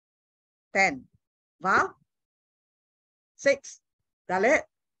 10. Vav 6. Dalet.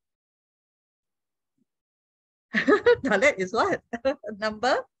 Dalet is what?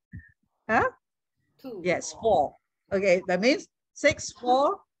 Number? Huh? 2. Yes, 4. Okay, that means 6,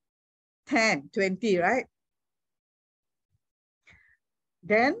 4, 10, 20, right?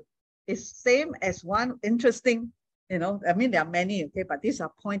 Then it's same as one interesting, I mean, there are many, okay, but these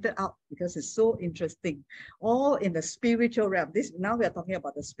are pointed out because it's so interesting. All in the spiritual realm. Now we are talking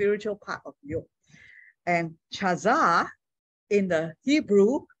about the spiritual part of Yod. And Chazar in the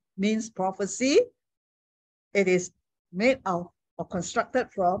Hebrew means prophecy. It is made of or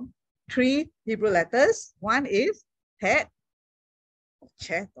constructed from 3 Hebrew letters. One is head, or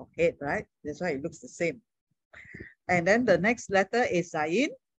chest or head, right? That's why it looks the same. And then the next letter is Zayin,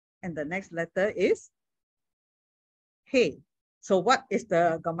 and the next letter is Hey. So what is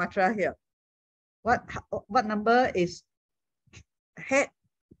the gematria here? What number is head?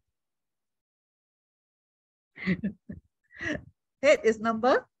 Head is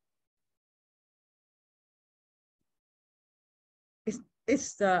number?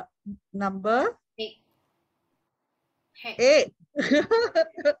 It's the number? 8. 8.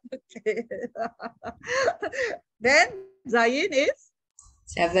 Okay. Then Zayin is?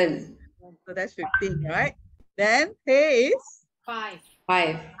 7. So that's 15, right? Then Hey is? 5.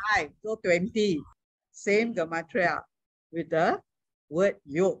 5. 5. So 20. Same gematria with the word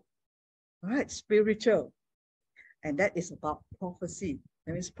Yod. All right, spiritual. And that is about prophecy.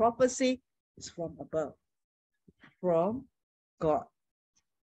 That means prophecy is from above, from God.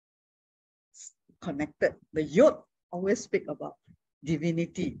 Connected. The Yod always speak about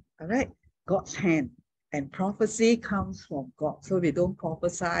divinity. All right, God's hand. And prophecy comes from God. So we don't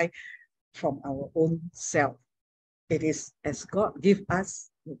prophesy from our own self. It is as God give us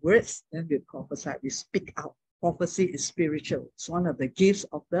the words, then we prophesy, we speak out. Prophecy is spiritual. It's one of the gifts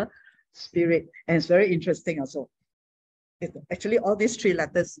of the Spirit. And it's very interesting also. Actually, all these 3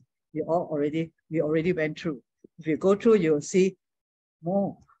 letters, we already went through. If you go through, you'll see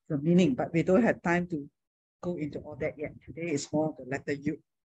more the meaning, but we don't have time to go into all that yet. Today is more the letter Yud.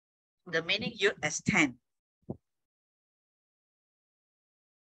 The meaning Yud as 10.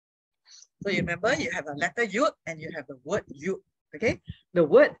 So you remember, you have a letter Yud and you have the word Yud. Okay, the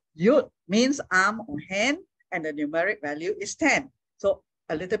word Yud means arm or hand, and the numeric value is 10. So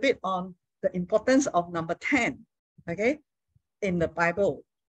a little bit on the importance of number 10. Okay, in the Bible,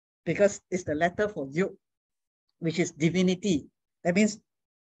 because it's the letter for Yud, which is divinity. That means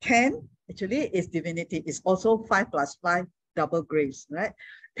 10 actually is divinity. It's also 5 plus 5 double grace, right?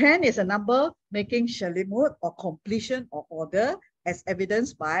 10 is a number making shalimut or completion or order, as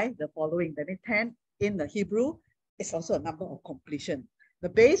evidenced by the following. That is 10 in the Hebrew is also a number of completion. The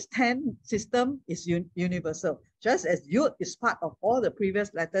base 10 system is universal. Just as Yud is part of all the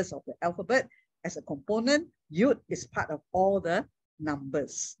previous letters of the alphabet, as a component, Yud is part of all the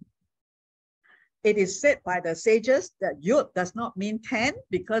numbers. It is said by the sages that Yud does not mean 10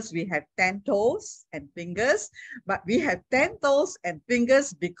 because we have 10 toes and fingers, but we have 10 toes and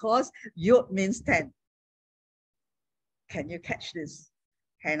fingers because Yud means 10. Can you catch this,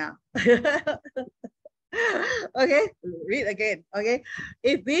 Hannah? Okay, read again. Okay,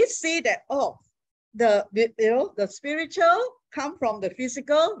 if we see that the spiritual come from the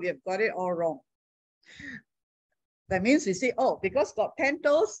physical, we have got it all wrong. That means we see, because got 10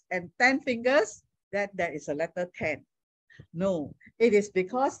 toes and 10 fingers, that there is a letter 10. No, it is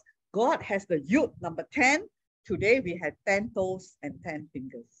because God has the Yud number 10. Today we have 10 toes and 10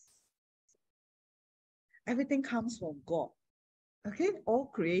 fingers. Everything comes from God. Okay, all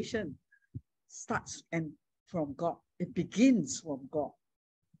creation starts from God. It begins from God.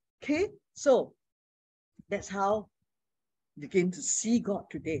 Okay, so that's how you begin to see God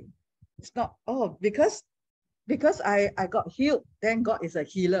today. It's not, because I got healed, then God is a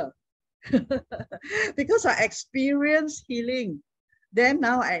healer. Because I experienced healing, then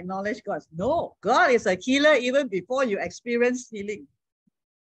now I acknowledge God. No, God is a healer even before you experience healing.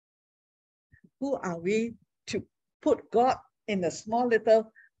 Who are we to put God in the small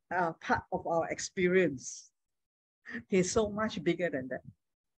little part of our experience? He's so much bigger than that.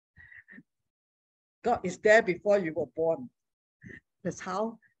 God is there before you were born. That's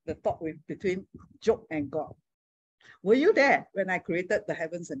how the talk between Job and God. Were you there when I created the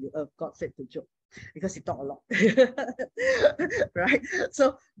heavens and the earth? God said to Job, because he talked a lot. Right?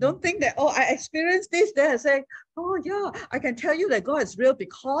 So don't think that, I experienced this. Then I say, yeah, I can tell you that God is real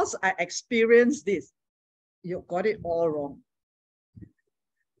because I experienced this. You got it all wrong.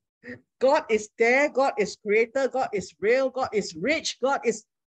 God is there, God is creator, God is real, God is rich, God is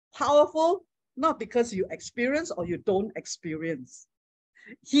powerful, not because you experience or you don't experience.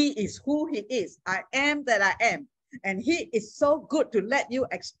 He is who he is. I am that I am. And he is so good to let you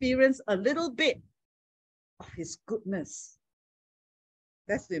experience a little bit of his goodness.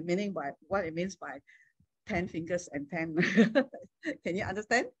 That's the meaning by what it means by 10 fingers and 10. Can you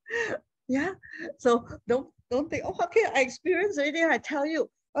understand? Yeah. So don't think, okay, I experienced already. I tell you,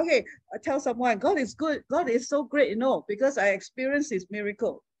 okay, I tell someone, God is good. God is so great, because I experienced his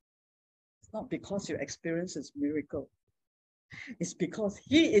miracle. It's not because you experience his miracle. It's because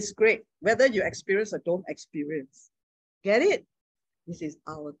he is great, whether you experience or don't experience. Get it? This is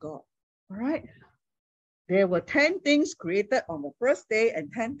our God. All right. There were 10 things created on the first day and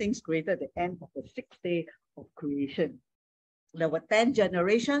 10 things created at the end of the 6th day of creation. There were 10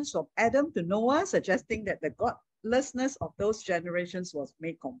 generations from Adam to Noah, suggesting that the godlessness of those generations was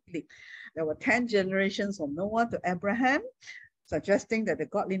made complete. There were 10 generations from Noah to Abraham, suggesting that the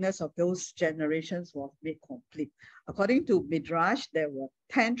godliness of those generations was made complete. According to Midrash, there were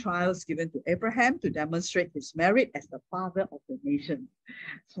 10 trials given to Abraham to demonstrate his merit as the father of the nation.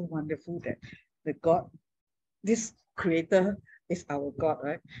 So wonderful that the God, this creator is our God,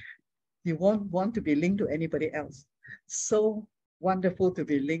 right? You won't want to be linked to anybody else. So wonderful to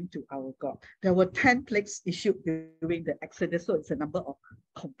be linked to our God. There were 10 plagues issued during the Exodus, so it's a number of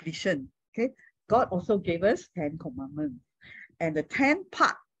completion. Okay, God also gave us 10 commandments. And the 10th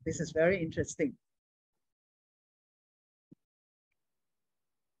part, this is very interesting.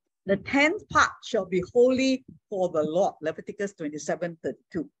 The 10th part shall be holy for the Lord, Leviticus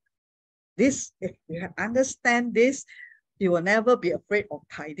 27:32. This, if you understand this, you will never be afraid of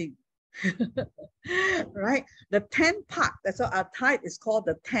tithing. Right? The 10th part, that's why our tithe is called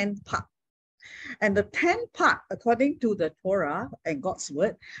the 10th part. And the 10th part, according to the Torah and God's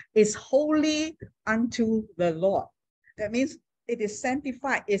word, is holy unto the Lord. That means it is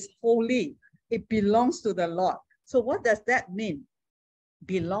sanctified, it's holy, it belongs to the Lord. So what does that mean?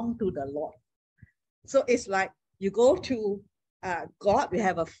 Belong to the Lord. So it's like you go to God, we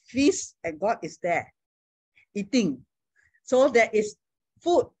have a feast and God is there eating. So there is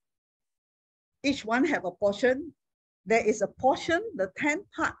food. Each one have a portion. There is a portion, the 10th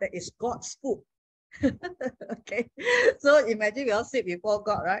part, that is God's food. Okay, so imagine we all sit before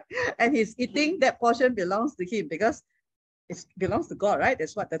God, right? And he's eating, that portion belongs to him because it belongs to God, right?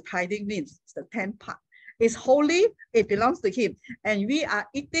 That's what the tithing means. It's the 10th part. It's holy, it belongs to him. And we are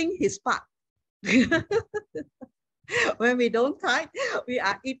eating his part. When we don't tithe, we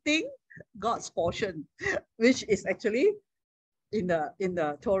are eating God's portion, which is actually in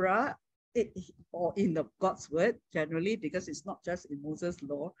the Torah, or in the God's word generally, because it's not just in Moses'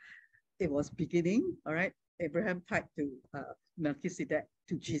 law, it was beginning, all right? Abraham tied to Melchizedek,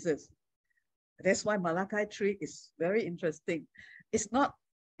 to Jesus. That's why Malachi 3 is very interesting. It's not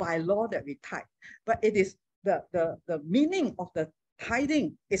by law that we tithe, but it is the meaning of the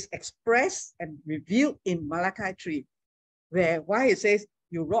tithing is expressed and revealed in Malachi 3, why it says,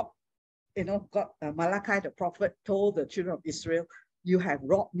 you rob, God, Malachi the prophet told the children of Israel, you have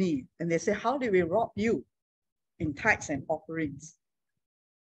robbed me. And they say, how did we rob you? In tithes and offerings.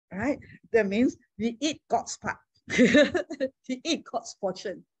 Right? That means we eat God's part. We eat God's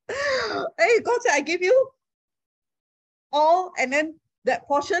portion. Hey, God said, I give you all, and then that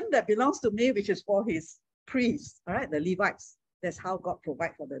portion that belongs to me, which is for his priests, all right, the Levites. That's how God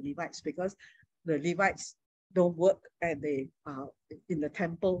provides for the Levites, because the Levites don't work and they are in the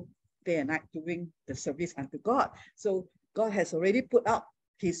temple day and night doing the service unto God. So God has already put out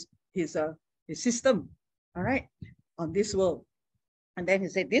his system, all right, on this world. And then he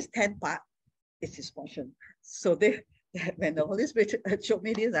said, this 10th part is his portion. So when the Holy Spirit showed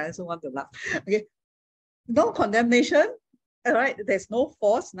me this, I also want to laugh. Okay, no condemnation, all right, there's no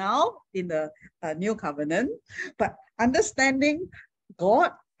force now in the new covenant, but understanding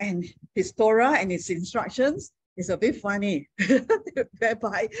God and his Torah and his instructions is a bit funny,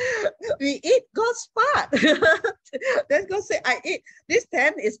 whereby we eat God's part. Then God say, I eat, this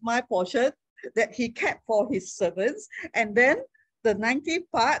 10 is my portion that he kept for his servants, and then the 90th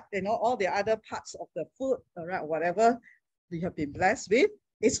part, all the other parts of the food, all right, whatever we have been blessed with,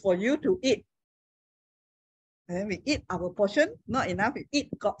 is for you to eat. And then we eat our portion, not enough, we eat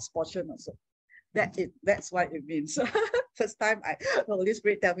God's portion also. That's what it means. First time the Holy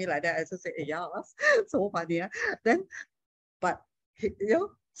Spirit tell me like that, I just say, hey, yeah, so funny. Then, but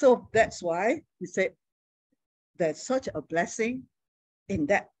so that's why he said there's such a blessing in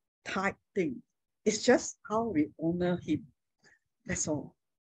that tithe thing. It's just how we honor him. That's all.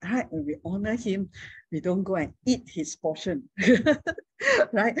 Right? When we honor him, we don't go and eat his portion.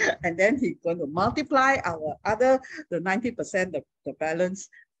 Right? And then he's going to multiply our the 90%, the balance,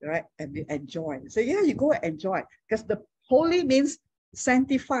 right? And we enjoy. So yeah, you go and enjoy. Because the holy means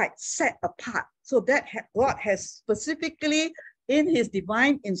sanctified, set apart. So that God has specifically in his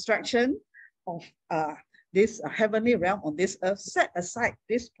divine instruction of this heavenly realm on this earth, set aside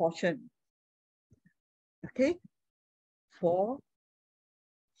this portion. Okay? For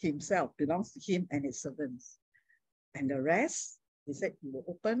himself, belongs to him and his servants. And the rest, he said, he will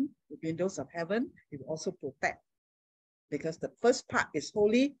open the windows of heaven. He will also protect. Because the first part is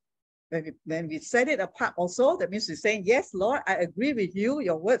holy. When we set it apart also, that means we're saying, yes, Lord, I agree with you.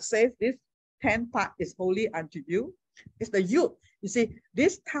 Your word says this 10th part is holy unto you. It's the youth. You see,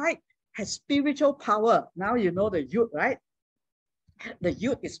 this tithe has spiritual power. Now you know the youth, right? The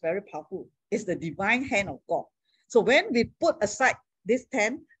youth is very powerful. It's the divine hand of God. So when we put aside this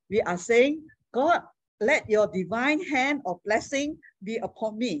 10, we are saying, God, let your divine hand of blessing be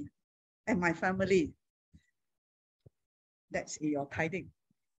upon me and my family. That's in your tithing,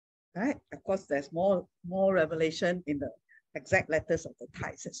 right? Of course, there's more revelation in the exact letters of the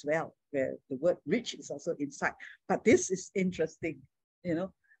tithes as well, where the word rich is also inside. But this is interesting,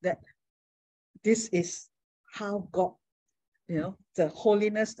 that this is how God, the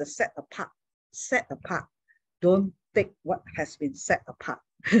holiness, the set apart. Don't take what has been set apart.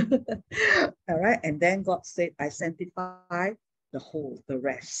 All right. And then God said, I sanctify the whole, the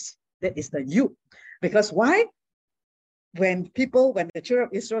rest. That is the you. Because why? When the children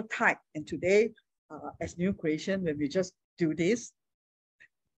of Israel tithe, and today as new creation, when we just do this,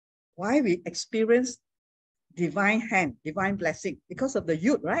 why we experience divine hand, divine blessing? Because of the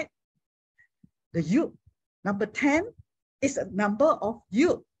youth, right? The youth. Number 10 is a number of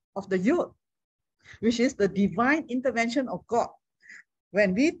youth, of the youth, which is the divine intervention of God.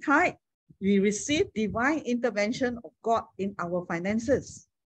 When we tithe, we receive divine intervention of God in our finances,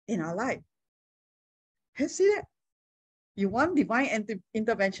 in our life. Can you see that? You want divine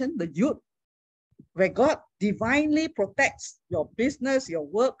intervention, the youth, where God divinely protects your business, your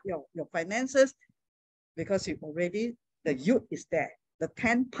work, your finances, because the youth is there. The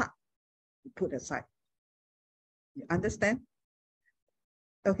 10th part, you put aside. You understand?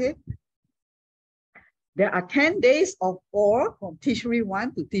 Okay. There are 10 days of awe from Tishri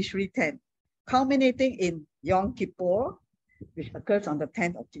 1 to Tishri 10, culminating in Yom Kippur, which occurs on the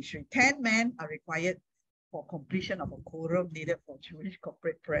 10th of Tishri. 10 men are required for completion of a quorum needed for Jewish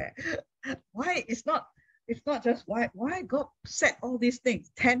corporate prayer. Why? It's not just why God set all these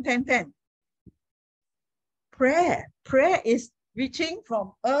things. 10, 10, 10. Prayer is reaching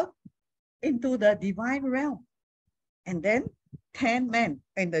from earth into the divine realm. And then 10 men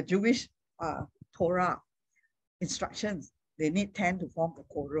in the Jewish Torah instructions. They need 10 to form a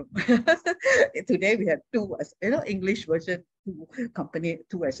quorum. Today we have 2 as English version, 2 company,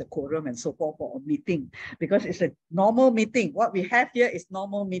 2 as a quorum and so forth for a meeting, because it's a normal meeting. What we have here is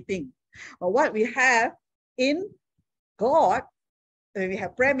normal meeting. But what we have in God, we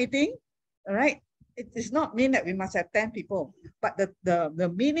have prayer meeting, all right? It does not mean that we must have 10 people, but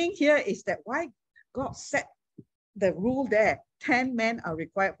the meaning here is that why God set the rule there, 10 men are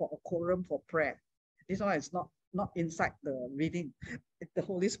required for a quorum for prayer. This one is not inside the reading. The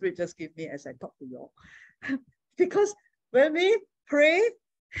Holy Spirit just gave me as I talk to you all. Because when we pray,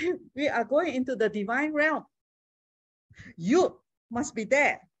 we are going into the divine realm. You must be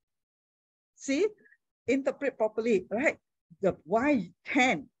there. See, interpret properly, right? The why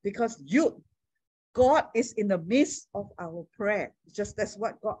 10? Because you, God is in the midst of our prayer. Just that's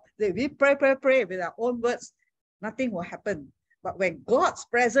what God. We pray with our own words, nothing will happen. But when God's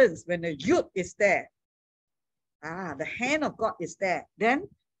presence, when the youth is there, the hand of God is there, then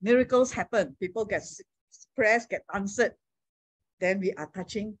miracles happen. People get prayers get answered. Then we are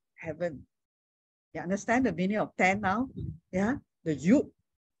touching heaven. You understand the meaning of 10 now? Yeah, the youth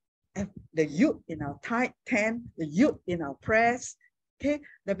in our tithe, 10, the youth in our prayers. Okay,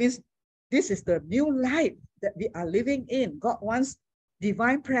 that means this is the new life that we are living in. God wants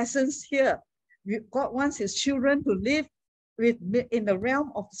divine presence here. God wants his children to live in the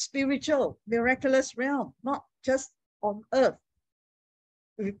realm of spiritual, miraculous realm, not just on earth,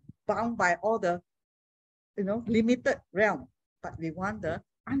 bound by all the limited realm, but we want the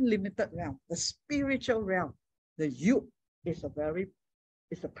unlimited realm, the spiritual realm. The youth is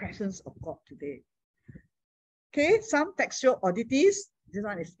the presence of God today. Okay, some textual oddities. This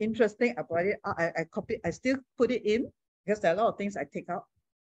one is interesting. I brought it out. I still put it in because there are a lot of things I take out.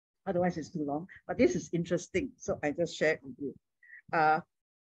 Otherwise, it's too long. But this is interesting, so I just share it with you.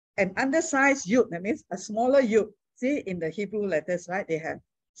 An undersized yud, that means a smaller yud. See, in the Hebrew letters, right? They have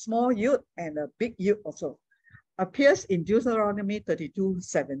small yud and a big yud also. Appears in Deuteronomy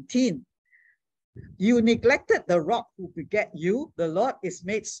 32:17. You neglected the rock who begat you. The Lord is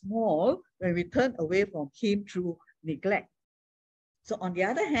made small when we turn away from him through neglect. So on the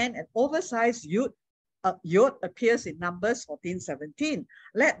other hand, an oversized yod appears in Numbers 14:17.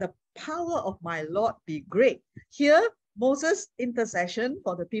 Let the power of my Lord be great. Here, Moses' intercession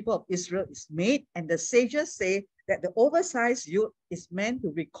for the people of Israel is made, and the sages say that the oversized yod is meant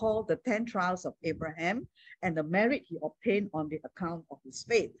to recall the 10 trials of Abraham and the merit he obtained on the account of his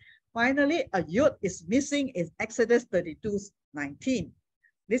faith. Finally, a yod is missing in Exodus 32:19.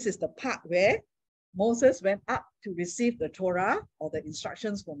 This is the part where Moses went up to receive the Torah or the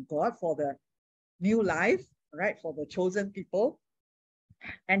instructions from God for the new life, right, for the chosen people.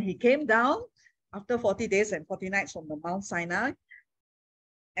 And he came down after 40 days and 40 nights from the Mount Sinai,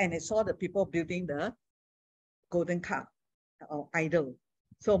 and he saw the people building the golden calf or idol.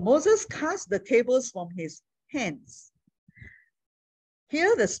 So Moses cast the tables from his hands.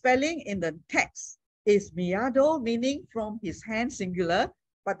 Here the spelling in the text is miyado, meaning from his hand, singular,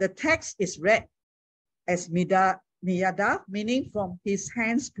 but the text is read as miyada, meaning from his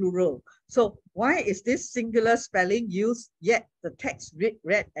hands, plural. So why is this singular spelling used, yet the text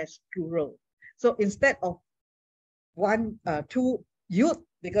read as plural? So instead of 2 yud,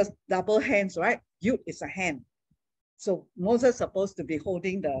 because double hands, right? Yud is a hand. So Moses is supposed to be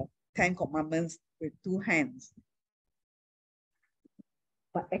holding the 10 commandments with 2 hands.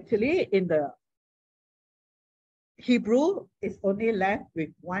 But actually in the Hebrew, it's only left with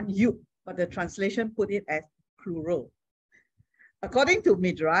 1 yud, but the translation put it as plural. According to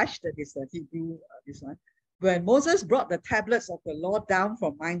Midrash, that is the Hebrew, this one, when Moses brought the tablets of the law down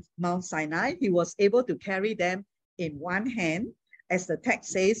from Mount Sinai, he was able to carry them in 1 hand, as the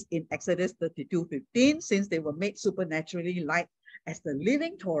text says in Exodus 32:15, since they were made supernaturally light as the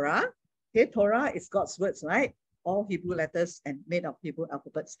living Torah. Okay, Torah is God's words, right? All Hebrew letters and made of Hebrew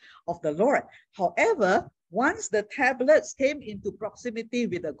alphabets of the Lord. However, once the tablets came into proximity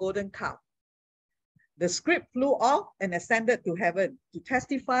with the golden calf, the script flew off and ascended to heaven to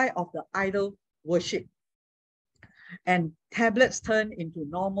testify of the idol worship. And tablets turned into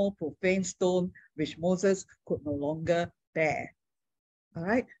normal profane stone, which Moses could no longer bear. All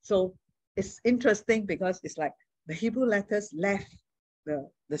right, so it's interesting because it's like the Hebrew letters left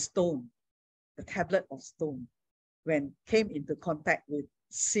the stone, the tablet of stone, when came into contact with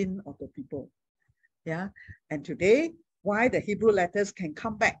sin of the people. Yeah, and today, why the Hebrew letters can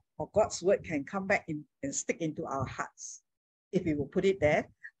come back, or God's word can come back in and stick into our hearts, if we will put it there,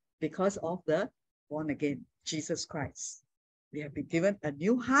 because of the born again Jesus Christ. We have been given a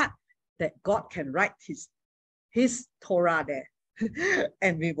new heart that God can write his Torah there.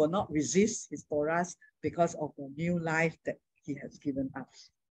 and we will not resist his Torahs because of the new life that he has given us.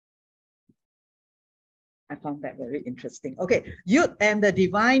 I found that very interesting. Okay, Yud and the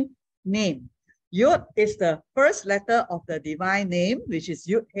divine name. Yud is the first letter of the divine name, which is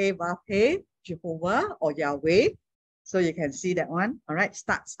Yud He Vav He, Jehovah or Yahweh. So you can see that one. All right,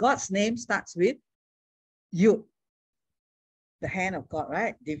 God's name starts with Yud, the hand of God,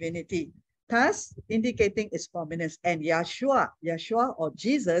 right? Divinity. Thus indicating its prominence. And Yeshua or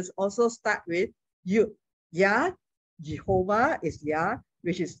Jesus also start with Yud. Yah, Jehovah is Yah,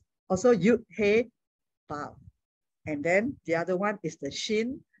 which is also Yud He Vav. And then the other one is the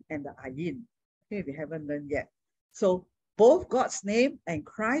Shin and the Ayin. Okay, we haven't learned yet. So both God's name and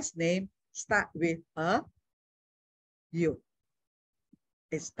Christ's name start with a Yud.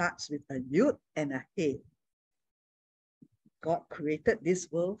 It starts with a Yud and a He. God created this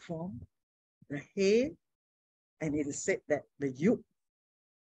world from the He, and it is said that the Yud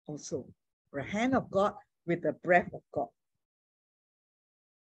also, the hand of God with the breath of God.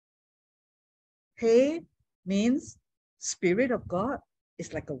 He means Spirit of God.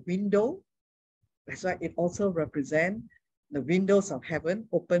 It's like a window. That's why it also represents the windows of heaven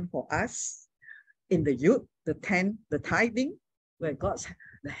open for us. In the Yud, the tithing, where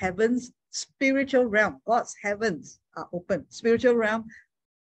the heavens, spiritual realm, God's heavens are open. Spiritual realm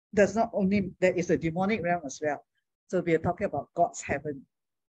does not only, there is a demonic realm as well. So we are talking about God's heaven,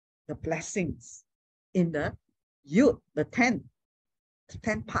 the blessings in the Yud, the 10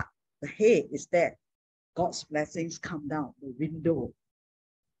 part, the He is there. God's blessings come down the window.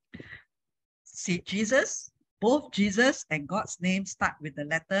 See, both Jesus and God's name start with the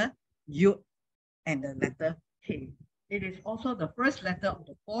letter Yud and the letter He. It is also the first letter of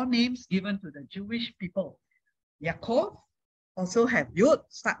the 4 names given to the Jewish people. Yaakov also have Yud,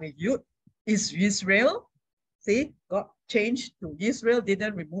 start with Yud. Is Israel. See, God changed to Israel,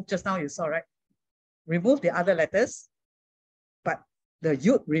 didn't remove, just now you saw, right? Remove the other letters, but the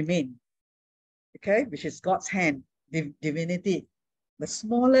Yud remain. Okay, which is God's hand, divinity. The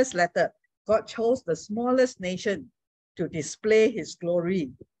smallest letter. God chose the smallest nation to display his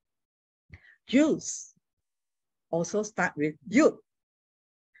glory. Jews also start with Yud.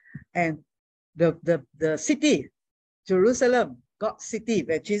 And the city, Jerusalem, God's city,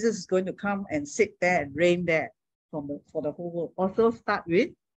 where Jesus is going to come and sit there and reign there for the whole world, also start with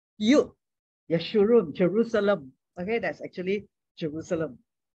Yud. Yeshurun, Jerusalem. Okay, that's actually Jerusalem.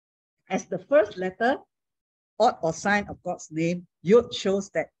 As the first letter or sign of God's name, Yud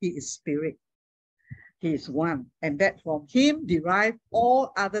shows that he is spirit. He is one, and that from him derive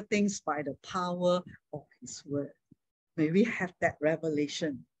all other things by the power of his word. May we have that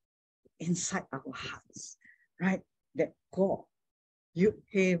revelation inside our hearts, right? That God, Yud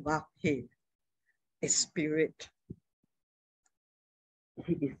He Vav He, is spirit.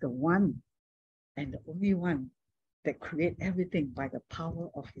 He is the one and the only one that create everything by the power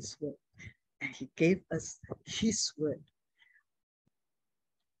of his word. And he gave us his word.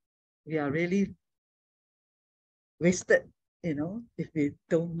 We are really wasted, if we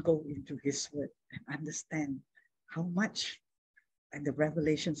don't go into his word and understand how much and the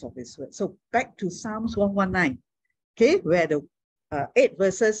revelations of his word. So back to Psalms 119, okay, where the 8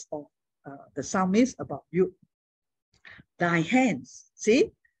 verses of the psalm is about you. Thy hands, see,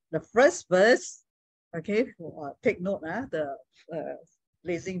 the first verse, okay, take note, the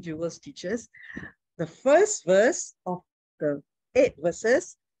Blazing Jewels teachers, the first verse of the 8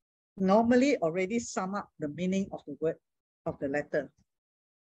 verses normally already sum up the meaning of the word, of the letter,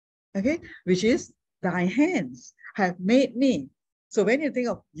 okay, which is thy hands have made me. So when you think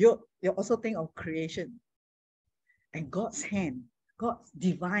of you also think of creation and God's hand, God's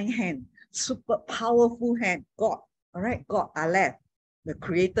divine hand, super powerful hand, God, all right, God, Aleph, the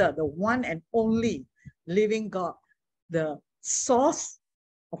creator, the one and only living God, the source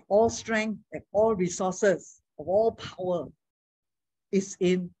of all strength and all resources, of all power is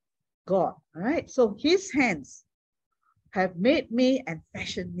in God, all right? So his hands have made me and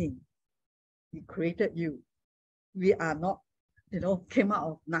fashioned me. He created you. We are not, came out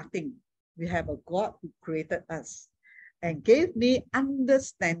of nothing. We have a God who created us and gave me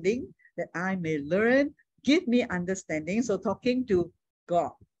understanding that I may learn. Give me understanding. So talking to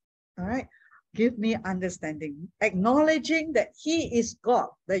God, all right? Give me understanding, acknowledging that he is God,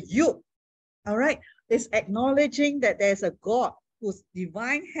 the you, all right? It's acknowledging that there's a God whose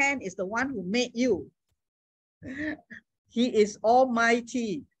divine hand is the one who made you. He is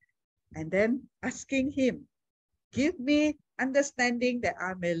almighty. And then asking him, give me understanding that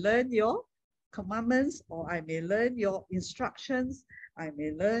I may learn your commandments, or I may learn your instructions, I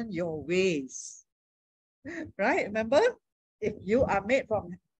may learn your ways. Right? Remember? If you are made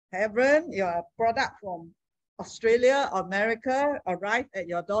from heaven, your product from Australia or America arrive at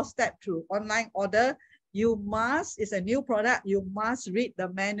your doorstep through online order, you must, it's a new product, you must read the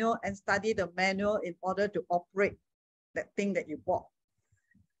manual and study the manual in order to operate that thing that you bought.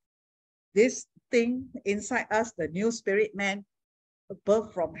 This thing inside us, the new spirit man,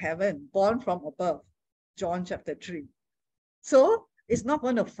 birth from heaven, born from above, John chapter 3. So it's not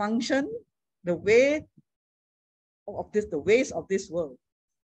going to function the way of this, the ways of this world.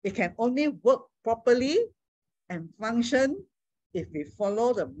 It can only work properly and function if we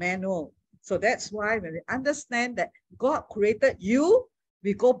follow the manual. So that's why when we understand that God created you,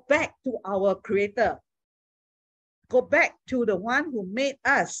 we go back to our creator, go back to the one who made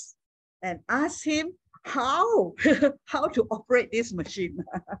us and ask him how, how to operate this machine,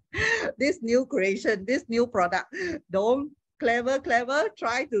 this new creation, this new product. Don't clever,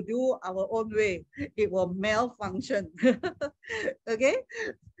 try to do our own way. It will malfunction. Okay?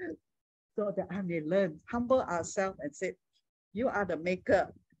 So that I may learn, humble ourselves and say, you are the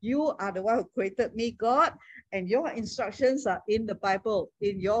maker. You are the one who created me, God, and your instructions are in the Bible,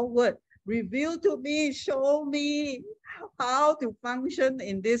 in your word. Reveal to me, show me how to function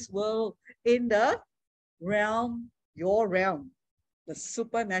in this world, in the realm, your realm, the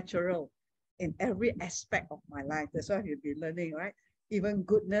supernatural, in every aspect of my life. That's why you'll be learning, right? Even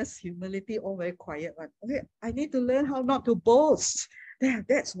goodness, humility, all very quiet. Okay, I need to learn how not to boast.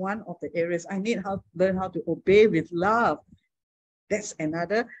 That's one of the areas. I need to learn how to obey with love. That's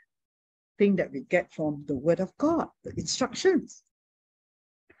another thing that we get from the word of God, the instructions.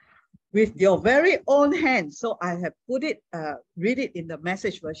 With your very own hands. So I have put it, read it in the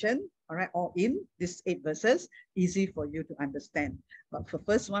Message version, all right, all in these 8 verses, easy for you to understand. But the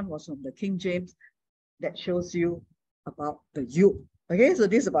first one was from the King James that shows you about the yoke. Okay, so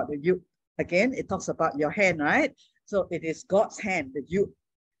this is about the yoke. Again, it talks about your hand, right? So it is God's hand, the yoke,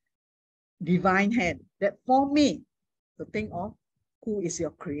 divine hand that formed me. So think of who is your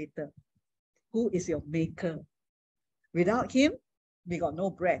creator, who is your maker. Without him, we got no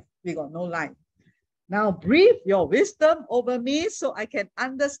breath, we got no life. Now breathe your wisdom over me so I can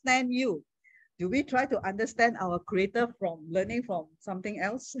understand you. Do we try to understand our creator from learning from something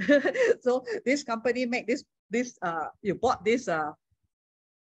else? So this company make this, you bought this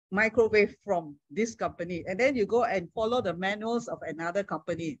microwave from this company, and then you go and follow the manuals of another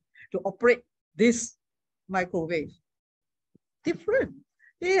company to operate this microwave. Different.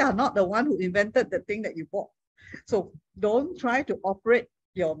 They are not the one who invented the thing that you bought. So don't try to operate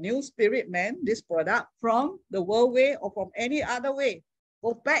your new spirit man, this product, from the world way or from any other way.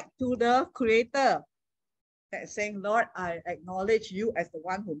 Go back to the creator. That's saying, Lord, I acknowledge you as the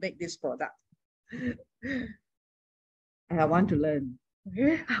one who made this product. And I want to learn.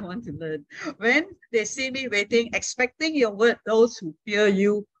 Okay, I want to learn. When they see me waiting, expecting your word, those who fear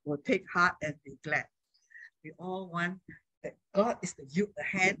you will take heart and be glad. We all want that God is the you, the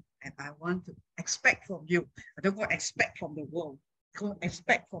hand, and I want to expect from you. I don't want to expect from the world. I don't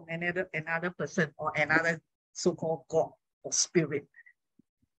expect from another person or another so-called God or spirit.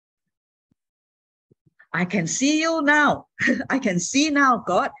 I can see you now. I can see now,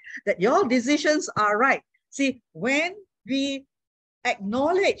 God, that your decisions are right. See, when we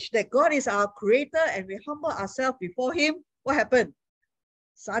acknowledge that God is our creator and we humble ourselves before him, what happened?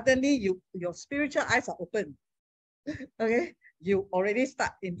 Suddenly your spiritual eyes are open. Okay, you already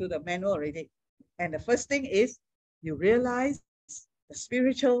start into the manual already. And the first thing is you realize the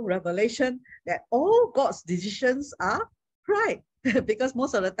spiritual revelation that all God's decisions are right. Because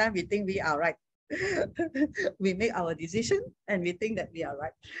most of the time we think we are right. We make our decision and we think that we are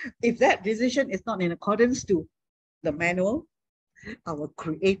right. If that decision is not in accordance to the manual, our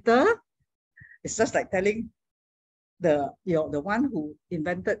creator, it's just like telling the one who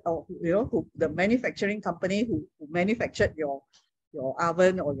invented, or who the manufacturing company who manufactured your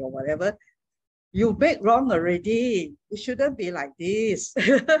oven or your whatever, you make wrong already. It shouldn't be like this.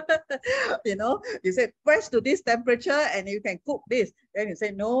 You say press to this temperature and you can cook this. Then you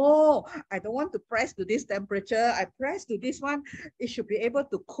say, no, I don't want to press to this temperature. I press to this one. It should be able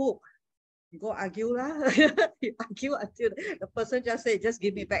to cook. You go argue lah. You argue until the person just say, just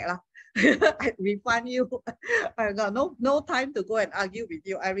give me back lah. I refund you. I got no time to go and argue with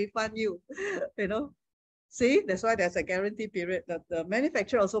you. I refund you. See, that's why there's a guarantee period. The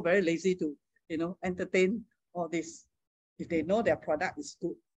manufacturer also very lazy to entertain all this if they know their product is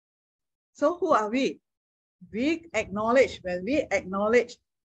good. So who are we? When we acknowledge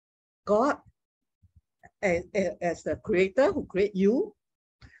God as the creator who created you,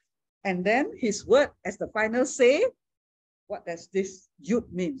 and then his word as the final say, what does this yud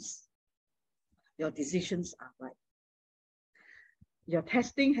means? Your decisions are right. your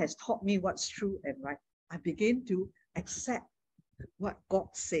testing has taught me what's true and right. I begin to accept what God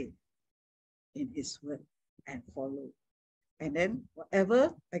said in his word and follow. And then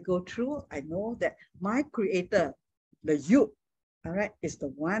whatever I go through, I know that my creator, the youth, all right, is the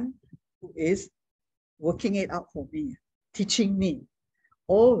one who is working it out for me, teaching me.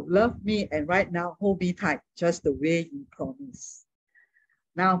 Oh, love me, and right now hold me tight, just the way you promised.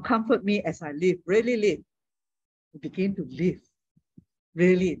 Now comfort me as I live, really live. Begin to live,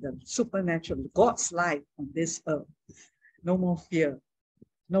 really, the supernatural, God's life on this earth. No more fear,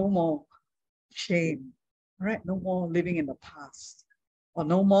 no more shame, right? No more living in the past, or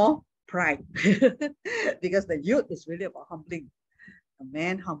no more pride. Because the youth is really about humbling. A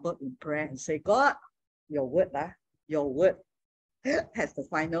man humbled in prayer and say, God, your word has the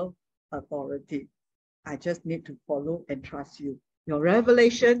final authority. I just need to follow and trust you. Your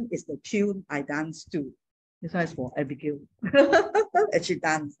revelation is the tune I dance to. This one is for Abigail. And she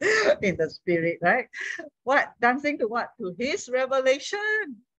danced in the spirit, right? What? Dancing to what? To his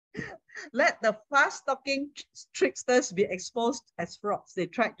revelation. Let the fast-talking tricksters be exposed as frauds. They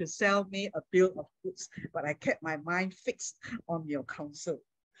tried to sell me a bill of goods, but I kept my mind fixed on your counsel.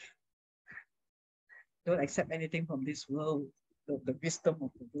 Don't accept anything from this world, the wisdom of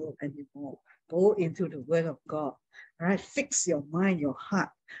the world anymore. Go into the word of God. All right, fix your mind, your heart.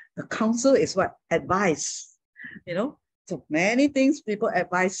 The counsel is what? Advice. You know, so many things people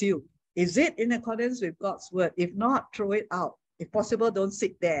advise you. Is it in accordance with God's word? If not, throw it out. If possible, don't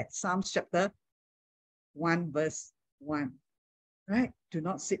sit there. Psalms chapter 1, verse 1. Right? Do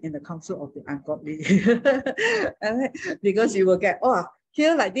not sit in the counsel of the ungodly. Right? Because you will get, oh,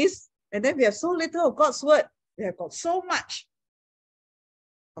 here like this, and then we have so little of God's word. We have got so much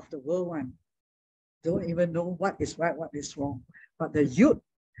of the world one. Don't even know what is right, what is wrong. But the youth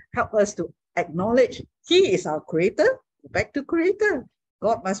help us to acknowledge he is our creator. Back to creator.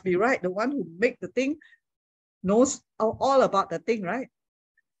 God must be right. The one who make the thing knows all about the thing, right?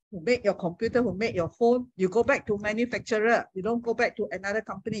 Who make your computer, who make your phone. You go back to manufacturer. You don't go back to another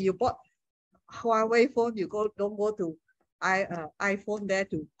company. You bought Huawei phone. You don't go to iPhone there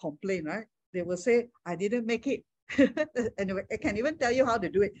to complain, right? They will say, I didn't make it. Anyway, I can even tell you how to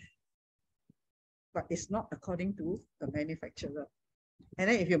do it. But it's not according to the manufacturer. And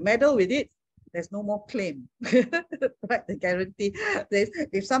then if you meddle with it, there's no more claim. Right? The guarantee.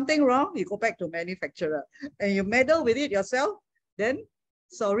 If something wrong, you go back to manufacturer. And you meddle with it yourself, then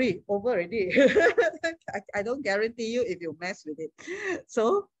sorry, over already. I don't guarantee you if you mess with it.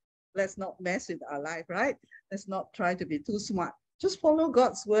 So let's not mess with our life, right? Let's not try to be too smart. Just follow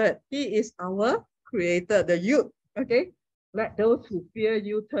God's word. He is our creator, the youth. Okay? Let those who fear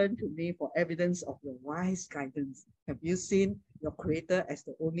you turn to me for evidence of your wise guidance. Have you seen your creator as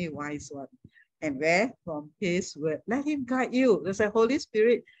the only wise one? And where? From his word. Let him guide you. There's a Holy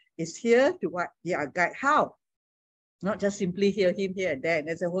Spirit is here to what? Yeah, guide. How? Not just simply hear him here and there. And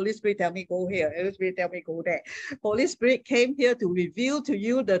there's a Holy Spirit tell me go here. Holy Spirit tell me go there. Holy Spirit came here to reveal to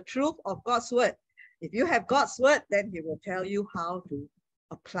you the truth of God's word. If you have God's word, then he will tell you how to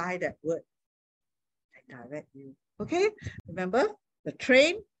apply that word and direct you. Okay? Remember the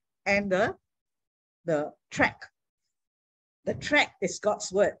train and the track. The track is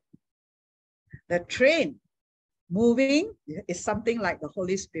God's word. The train moving is something like the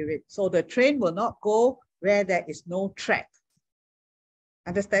Holy Spirit. So the train will not go where there is no track.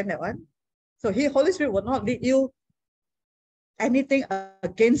 Understand that one? So Holy Spirit will not lead you anything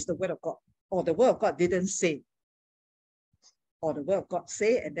against the word of God, or the word of God didn't say, or the word of God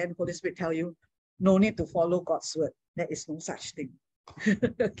say, and then Holy Spirit tell you, no need to follow God's word. There is no such thing.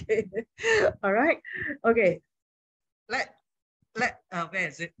 Okay. All right. Okay. Where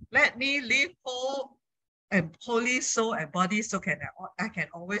is it? Let me live whole and holy soul and body, so I can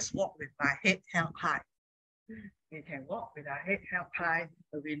always walk with my head held high. We can walk with our head held high,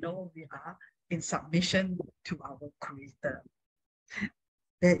 but we know we are in submission to our Creator.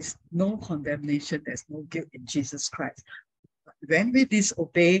 There is no condemnation, there's no guilt in Jesus Christ. But when we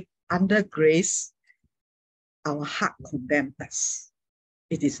disobey under grace, our heart condemns us.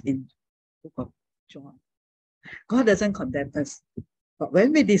 It is in the book of John. God doesn't condemn us. But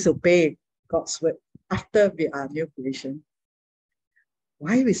when we disobey God's word after we are new creation,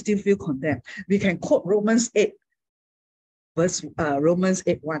 why we still feel condemned? We can quote Romans 8, Romans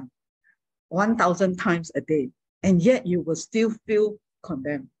 8:1, 1,000 times a day, and yet you will still feel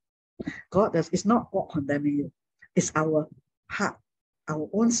condemned. It's not God condemning you. It's our heart, our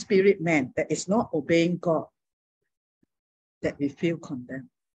own spirit man that is not obeying God that we feel condemned.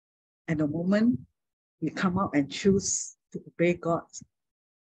 And the moment we come out and choose to obey God,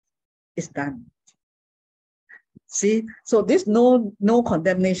 it's done. See, so this no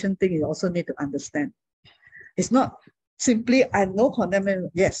condemnation thing you also need to understand. It's not simply I no condemnation.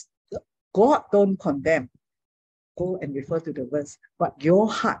 Yes, God don't condemn. Go and refer to the verse, but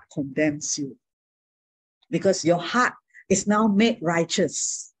your heart condemns you because your heart is now made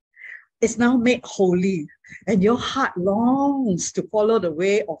righteous. It's now made holy, and your heart longs to follow the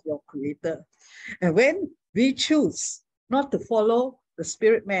way of your Creator. And when we choose not to follow the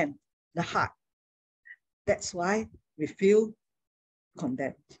spirit man, the heart, that's why we feel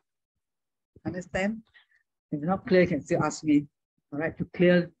condemned. Understand? If you're not clear, you can still ask me, all right, to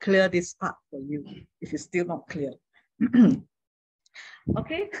clear this part for you if it's still not clear.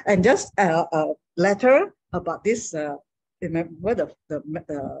 Okay, and just a letter about this. Remember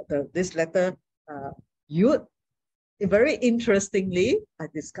this letter, Yud. Very interestingly, I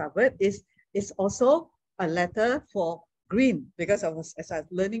discovered is also a letter for green, because as I was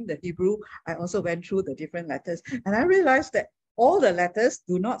learning the Hebrew, I also went through the different letters, and I realized that all the letters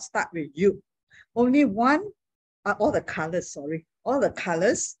do not start with Yud. Only one, all the colors, all the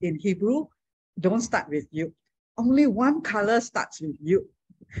colors in Hebrew don't start with Yud. Only one color starts with Yud,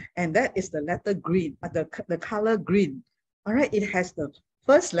 and that is the letter green, the color green. All right, it has the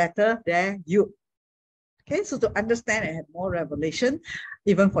first letter there, Yud. Okay, so to understand and have more revelation,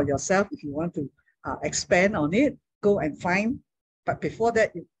 even for yourself, if you want to expand on it, go and find. But before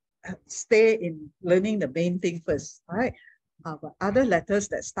that, you stay in learning the main thing first. All right, but other letters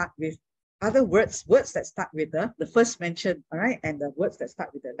that start with other words that start with the first mention, all right, and the words that start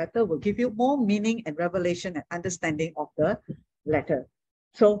with the letter will give you more meaning and revelation and understanding of the letter.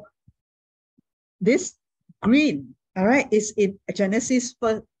 So this green, all right, is in Genesis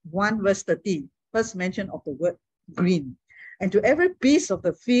 1 verse 13, first mention of the word green. And to every beast of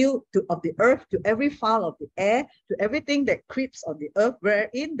the field, of the earth, to every fowl of the air, to everything that creeps on the earth,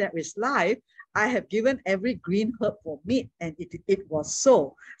 wherein there is life, I have given every green herb for meat, and it was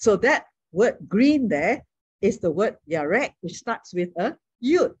so. So that word green there is the word yarek, which starts with a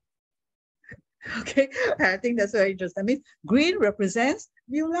yud. Okay, I think that's very interesting. I mean, green represents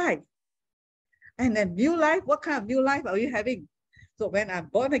new life. And then new life, what kind of new life are you having? So when I'm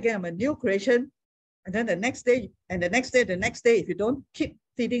born again, I'm a new creation. And then the next day, and the next day, if you don't keep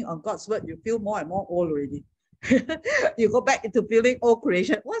feeding on God's word, you feel more and more old already. You go back into feeling old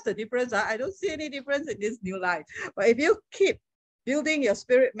creation. What's the difference? I don't see any difference in this new life. But if you keep building your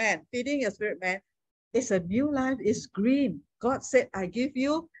spirit man, feeding your spirit man, it's a new life, it's green. God said, I give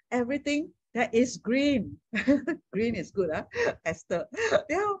you everything that is green. Green is good, huh? Esther.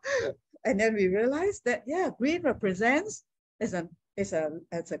 Yeah. And then we realized that, yeah, green represents, it's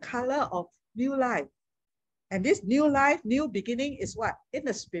a color of new life. And this new life, new beginning is what? In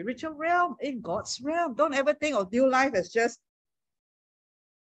the spiritual realm, in God's realm. Don't ever think of new life as just,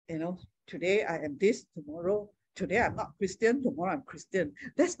 today I am this, today I'm not Christian, tomorrow I'm Christian.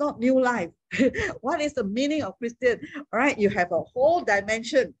 That's not new life. What is the meaning of Christian? All right, you have a whole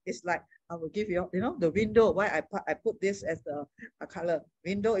dimension. It's like, I will give you, the window, why I put this as a color.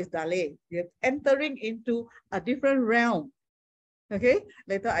 Window is Dale. You're entering into a different realm. Okay,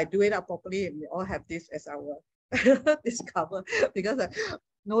 later I do it up properly and we all have this as our discover, because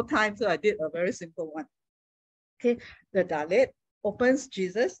no time, so I did a very simple one. Okay, the Dalet opens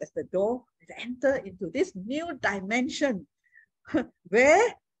Jesus as the door to enter into this new dimension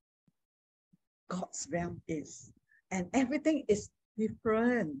where God's realm is, and everything is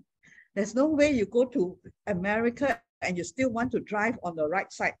different. There's no way you go to America and you still want to drive on the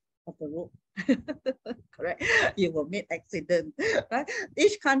right side of the road. Correct? You will meet accident. Right?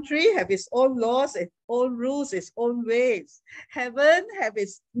 Each country have its own laws, its own rules, its own ways. Heaven have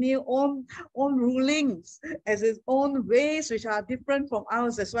its own rulings, as its own ways, which are different from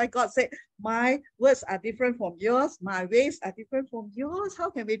ours. That's why God said, my words are different from yours, my ways are different from yours. How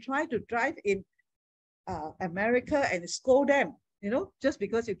can we try to drive in America and scold them? Just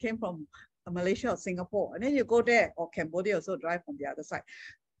because you came from Malaysia or Singapore, and then you go there, or Cambodia also drive from the other side.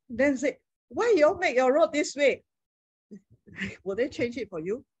 Then say, why you all make your road this way? Will they change it for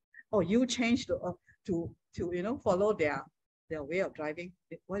you? Or you change to follow their way of driving?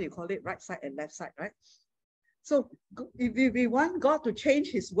 What do you call it? Right side and left side, right? So if we want God to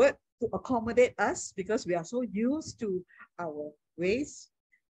change his word to accommodate us because we are so used to our ways,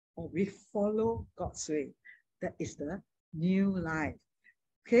 or we follow God's way, that is the new life.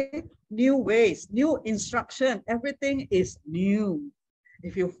 Okay, new ways, new instruction, everything is new.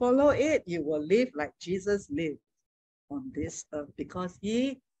 If you follow it, you will live like Jesus lived on this earth, because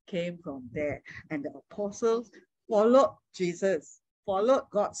he came from there. And the apostles followed Jesus, followed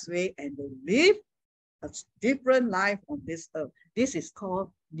God's way, and they lived a different life on this earth. This is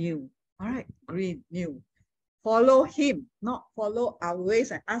called new. All right, green, new. follow him, not follow our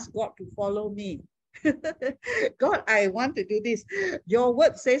ways and ask God to follow me. God, I want to do this. Your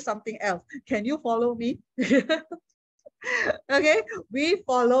word says something else. Can you follow me? Okay, we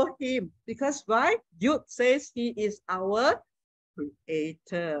follow him because why? Yud says he is our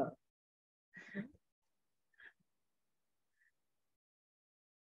creator.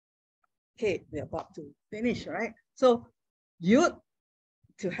 Okay, we're about to finish, right? So Yud,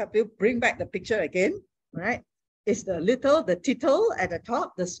 to help you bring back the picture again, right? Is the tittle at the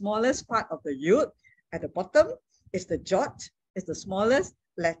top, the smallest part of the Yud. At the bottom is the jot, is the smallest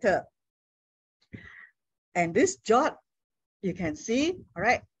letter. And this jot, you can see, all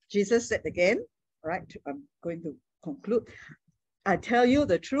right, Jesus said again, all right, I'm going to conclude. I tell you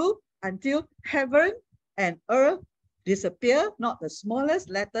the truth, until heaven and earth disappear, not the smallest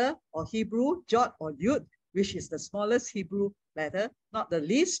letter or Hebrew jot or yud, which is the smallest Hebrew letter, not the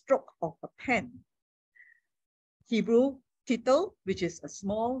least stroke of a pen. Hebrew tittle, which is a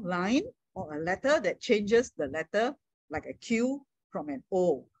small line or a letter that changes the letter like a Q from an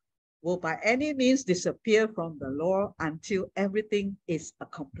O, will by any means disappear from the law until everything is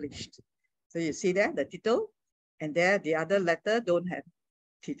accomplished. So you see there, the tittle, and there the other letter don't have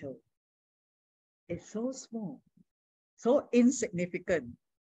tittle. It's so small, so insignificant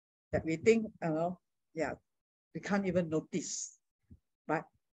that we think, yeah, we can't even notice. But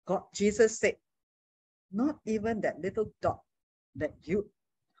God, Jesus said, not even that little dot, that you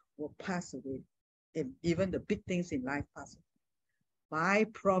will pass away. And even the big things in life pass away. My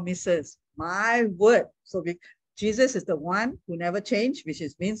promises, my word. So Jesus is the one who never changed, which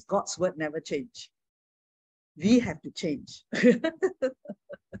means God's word never changed. We have to change.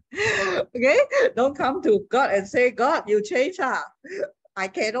 Okay, don't come to God and say, God, you change, huh? I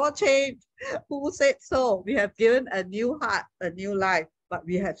cannot change. Who said so? We have given a new heart, a new life, but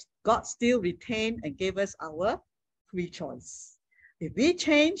God still retained and gave us our free choice. If we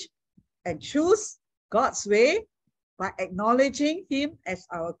change and choose God's way by acknowledging him as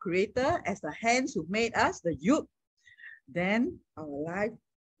our creator, as the hands who made us, the Yud, then our life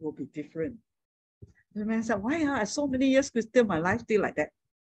will be different. The man said, why are so many years Christian, my life still like that?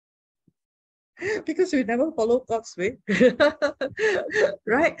 Because we never follow God's way.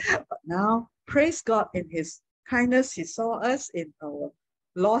 Right? But now, praise God, in his kindness, he saw us in our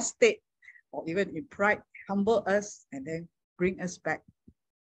lost state, or even in pride, humble us and then bring us back.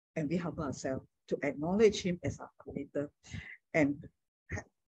 And we humble ourselves to acknowledge him as our creator and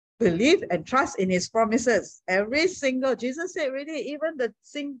believe and trust in his promises. Every single, Jesus said already, even the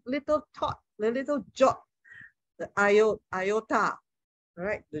little thought, the little jot, the iota,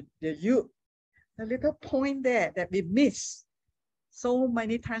 right? The you, the little point there that we miss. So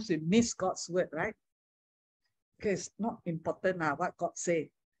many times we miss God's word, right? Because it's not important what God said.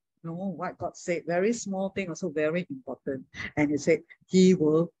 No, what God said, very small thing, also very important. And he said, he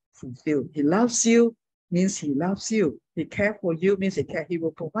will fulfill. He loves you, means he loves you. He cares for you, means he cares. He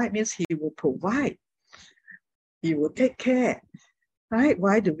will provide, means he will provide. He will take care, right?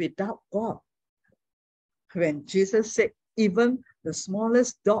 Why do we doubt God? When Jesus said, even the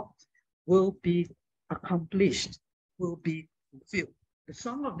smallest dot will be accomplished, will be fulfilled. The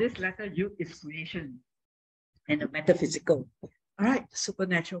song of this letter Yud is creation and the metaphysical. All right,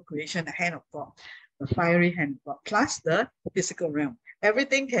 supernatural creation, the hand of God, the fiery hand of God, plus the physical realm.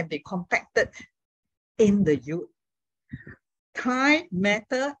 Everything can be compacted in the Yud. Time,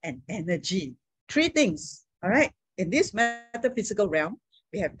 matter, and energy. Three things, all right? In this metaphysical realm,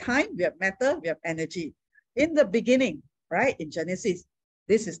 we have time, we have matter, we have energy. In the beginning, right, in Genesis,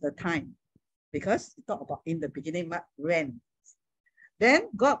 this is the time. Because we talk about in the beginning, when. Then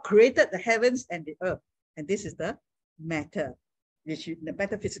God created the heavens and the earth. And this is the matter, which in the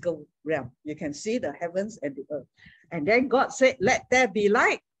metaphysical realm. You can see the heavens and the earth. And then God said, let there be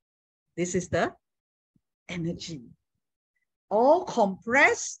light. This is the energy. All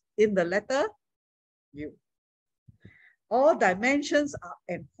compressed in the letter U. All dimensions are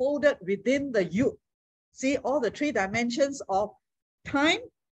enfolded within the U. See all the three dimensions of time,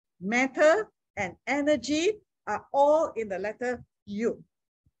 matter, and energy are all in the letter U.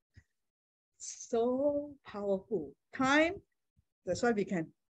 So powerful. Time, that's why we can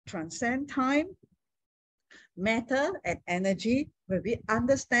transcend time, matter, and energy when we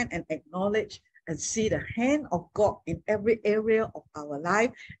understand and acknowledge and see the hand of God in every area of our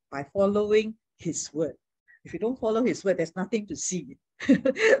life by following his word. If you don't follow his word, there's nothing to see.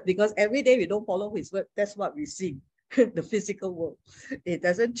 Because every day we don't follow his word, that's what we see. The physical world. It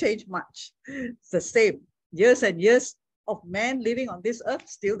doesn't change much. It's the same. Years and years of man living on this earth,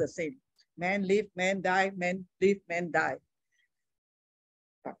 still the same. Man live, man die, man live, man die.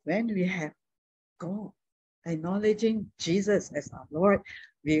 But when we have God, acknowledging Jesus as our Lord,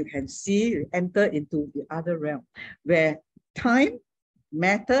 we can see, we enter into the other realm where time,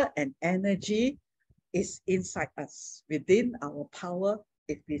 matter, and energy is inside us, within our power,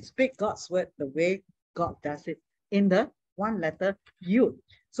 if we speak God's word the way God does it, in the one letter Yud.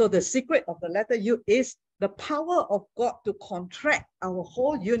 So the secret of the letter Yud is the power of God to contract our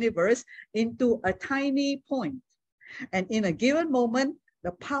whole universe into a tiny point. And in a given moment,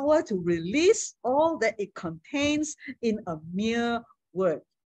 the power to release all that it contains in a mere word.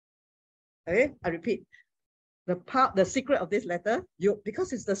 Okay, I repeat. The secret of this letter, Yud,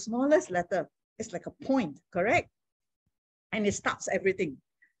 because it's the smallest letter, it's like a point, correct? And it starts everything.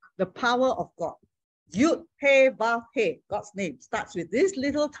 The power of God. Yud, He, Vav, He, God's name, starts with this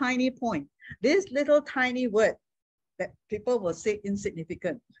little tiny point, this little tiny word that people will say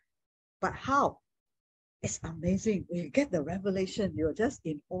insignificant. But how? It's amazing. When you get the revelation, you're just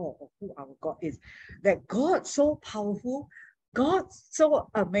in awe of who our God is. That God so powerful, God so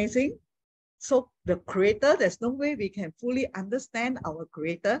amazing. So the Creator, there's no way we can fully understand our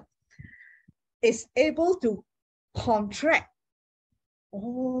Creator, is able to contract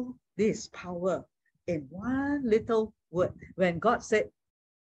all this power in one little word. When God said,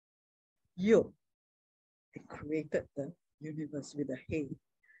 you, it created the universe with a He.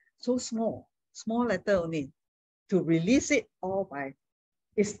 So small letter only. To release it all by,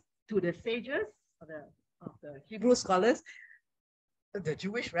 is to the sages of the Hebrew scholars, the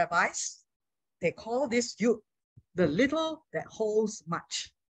Jewish rabbis, they call this Yud, the little that holds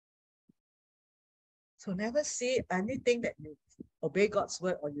much. So never see anything that you obey God's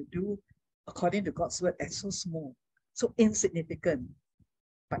word or you do according to God's word as so small, so insignificant,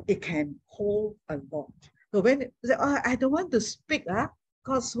 but it can hold a lot. So when you say, oh, I don't want to speak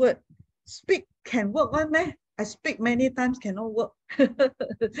God's word, speak can work on me. I speak many times, cannot work.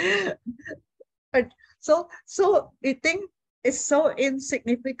 So you think it's so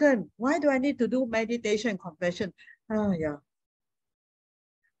insignificant. Why do I need to do meditation and confession? Oh yeah.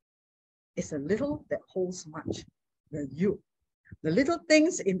 It's a little that holds much. The little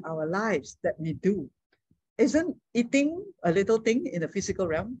things in our lives that we do. Isn't eating a little thing in the physical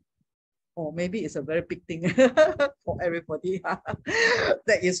realm? Or maybe it's a very big thing for everybody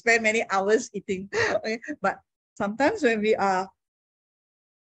that you spend many hours eating. Okay? But sometimes when we are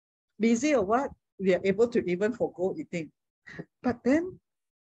busy or what, we are able to even forgo eating. But then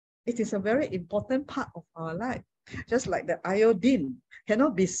it is a very important part of our life. Just like the iodine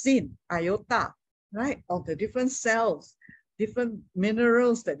cannot be seen, iota, right? Of the different cells, different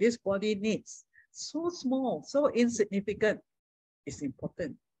minerals that this body needs. So small, so insignificant, it's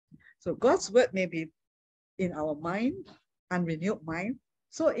important. So God's word may be in our mind, unrenewed mind,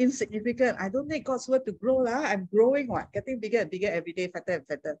 so insignificant. I don't need God's word to grow. I'm growing, what? Getting bigger and bigger every day, fatter and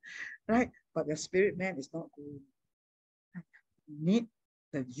fatter, right? But the spirit man is not growing. We need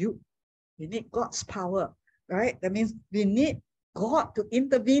the Yud. We need God's power, right? That means we need God to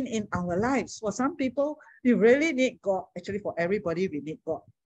intervene in our lives. For some people, we really need God. Actually, for everybody, we need God.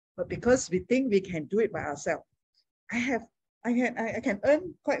 But because we think we can do it by ourselves, I can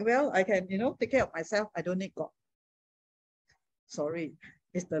earn quite well. I can, take care of myself. I don't need God. Sorry.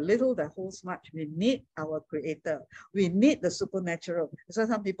 It's the little that holds much. We need our Creator. We need the supernatural. So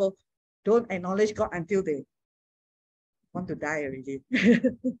some people don't acknowledge God until they want to die already.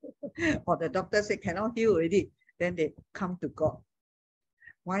 Or the doctor say cannot heal already. Then they come to God.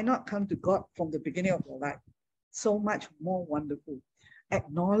 Why not come to God from the beginning of your life? So much more wonderful.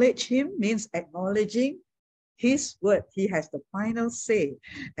 Acknowledge Him means acknowledging His word. He has the final say,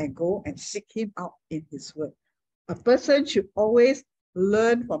 and go and seek Him out in His word. A person should always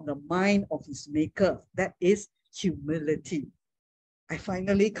learn from the mind of his maker. That is humility. I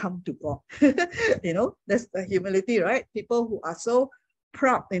finally come to God. That's the humility, right? People who are so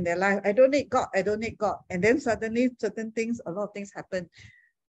proud in their life. I don't need God. I don't need God. And then suddenly certain things, a lot of things happen.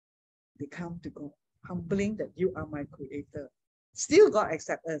 They come to God, humbling that you are my Creator. Still God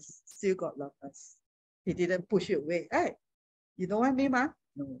accept us. Still God love us. He didn't push you away. Hey, you don't want me, ma?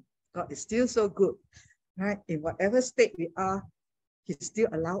 No. God is still so good, right? In whatever state we are, He still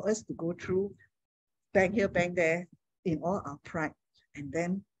allow us to go through, bang here, bang there, in all our pride. And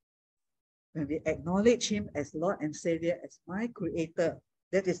then when we acknowledge Him as Lord and Savior, as my Creator,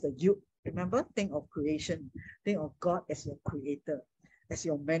 that is the Yud. Remember, think of creation. Think of God as your Creator, as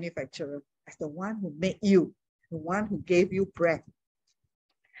your manufacturer, as the one who made you, the one who gave you breath.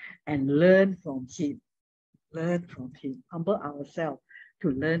 And learn from Him. Learn from Him. Humble ourselves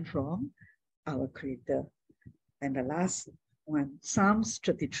to learn from our Creator. And the last one, Psalms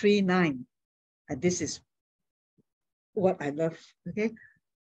 33:9. And this is what I love. Okay,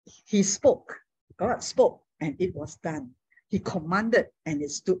 He spoke. God spoke, and it was done. He commanded, and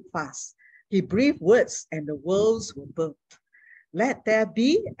it stood fast. He breathed words, and the worlds were built. Let there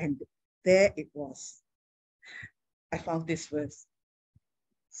be, and there it was. I found this verse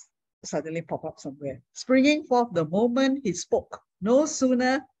suddenly pop up somewhere. Springing forth the moment he spoke, no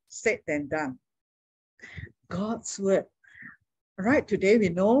sooner said than done. God's word. Right, today we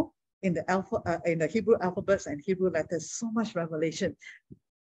know in the Hebrew alphabets and Hebrew letters, so much revelation.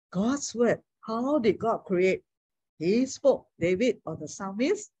 God's word. How did God create? He spoke. David, or the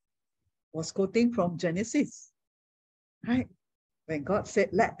psalmist, was quoting from Genesis. Right? When God said,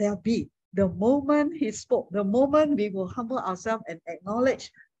 let there be, the moment he spoke, the moment we will humble ourselves and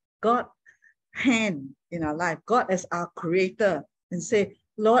acknowledge God's hand in our life, God as our creator, and say,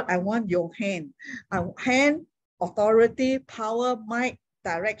 Lord, I want your hand. Hand, authority, power, might,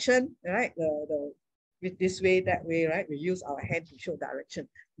 direction, right? With this way, that way, right? We use our hand to show direction.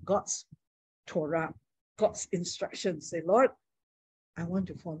 God's Torah, God's instructions. Say, Lord, I want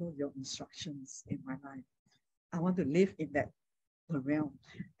to follow your instructions in my life. I want to live in that realm.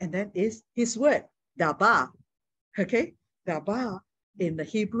 And that is his word, Daba. Okay? Daba in the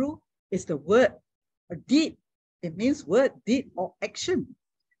Hebrew is the word, a deed. It means word, deed, or action.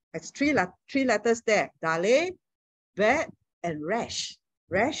 It's three letters there. Dale, Bet, and Resh.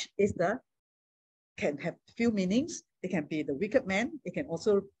 Resh is can have few meanings. It can be the wicked man. It can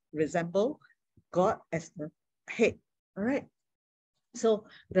also resemble God as the head. All right. So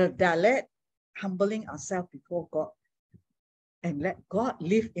the Dalet, humbling ourselves before God and let God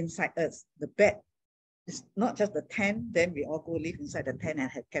live inside us. The bed is not just the tent, then we all go live inside the tent and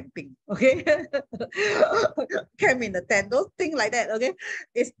have camping. Okay. Camp in the tent. Don't think like that. Okay.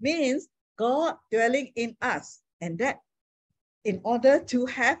 It means God dwelling in us, and that in order to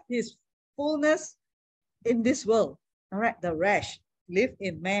have his fullness in this world. All right. The Resh, live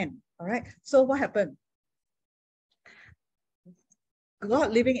in man. All right. So what happened?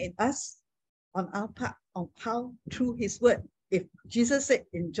 God living in us on our part, on how through his word. If Jesus said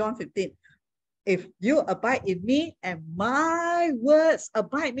in John 15, if you abide in me and my words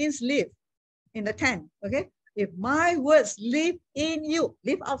abide means live in the tent. Okay. If my words live in you,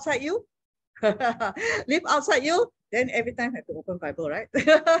 live outside you, live outside you, then every time have to open Bible, right?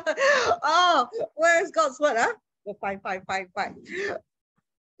 Oh, where's God's word? Huh? Go find.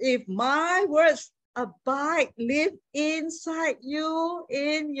 If my words abide, live inside you,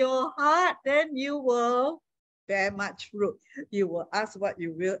 in your heart, then you will bear much fruit. You will ask what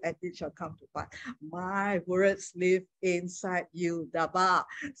you will, and it shall come to pass. My words live inside you, Daba.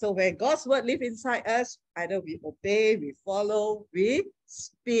 So when God's word live inside us, either we obey, we follow, we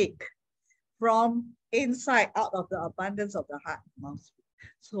speak from inside, out of the abundance of the heart.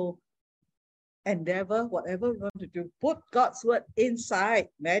 So endeavor, whatever we want to do, put God's word inside,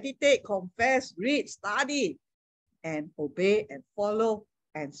 meditate, confess, read, study, and obey and follow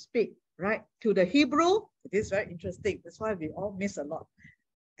and speak, right? To the Hebrew, it is very interesting. That's why we all miss a lot.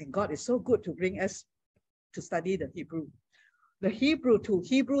 And God is so good to bring us to study the Hebrew. The Hebrew, to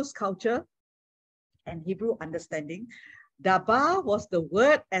Hebrew's culture and Hebrew understanding, Daba was the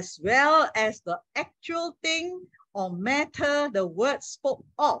word as well as the actual thing or matter the word spoke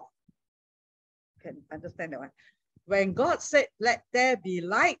of. Can understand that one. When God said, let there be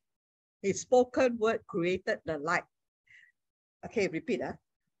light, his spoken word created the light. Okay, repeat.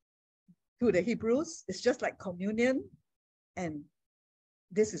 To the Hebrews, it's just like communion. And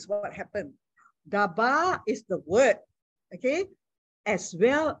this is what happened. Daba is the word, okay, as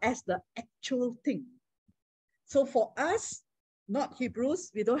well as the actual thing. So for us, not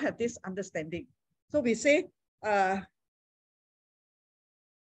Hebrews, we don't have this understanding. So we say, okay,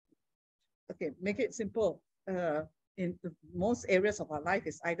 make it simple. In most areas of our life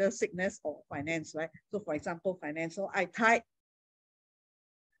is either sickness or finance, right? So for example, financial, I tithe,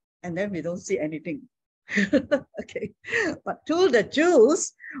 and then we don't see anything. Okay, but to the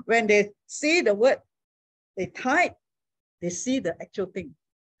Jews, when they see the word, they tithe, they see the actual thing.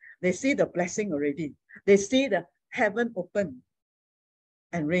 They see the blessing already. They see the heaven open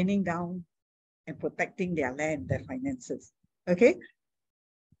and raining down and protecting their land, their finances. Okay.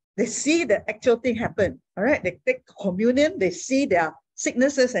 They see the actual thing happen. All right. They take communion. They see their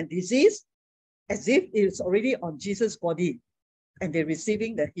sicknesses and disease as if it's already on Jesus' body, and they're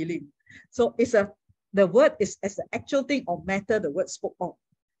receiving the healing. So it's the word is as the actual thing or matter the word spoke of.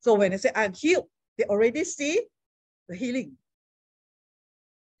 So when they say I'm healed, they already see the healing.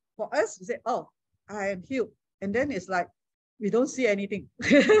 For us, we say, oh, I am healed. And then it's like, we don't see anything.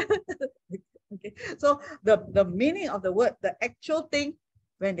 Okay. So the meaning of the word, the actual thing,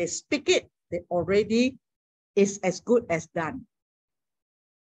 when they speak it, they already is as good as done.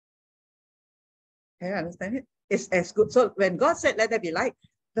 Can you understand it? It's as good. So when God said, let there be light,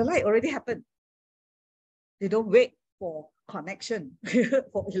 the light already happened. They don't wait for connection,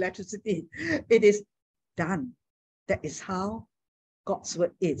 for electricity. It is done. That is how God's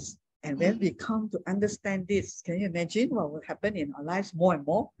word is. And when we come to understand this, can you imagine what will happen in our lives more and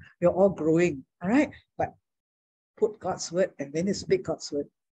more? We're all growing, all right? But put God's word, and when you speak God's word,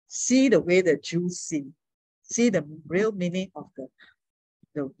 see the way the Jews see the real meaning of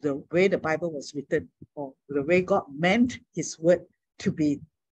the way the Bible was written, or the way God meant his word to be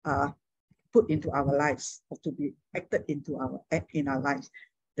put into our lives, or to be acted into in our lives.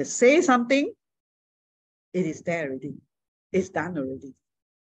 To say something, it is there already. It's done already.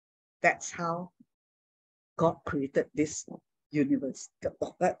 That's how God created this universe.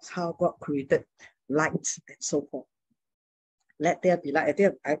 That's how God created light and so forth. Let there be light. I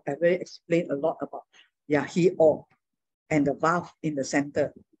think I already explained a lot about Yahi Or and the valve in the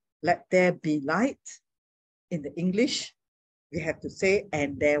center. Let there be light. In the English, we have to say,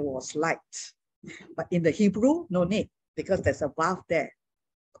 and there was light. But in the Hebrew, no need, because there's a valve there.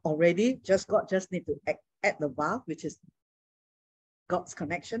 Already, God just need to add the valve, which is God's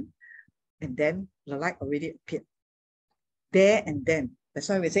connection, and then the light already appeared. There and then. That's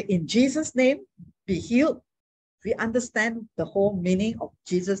why we say, in Jesus' name, be healed. We understand the whole meaning of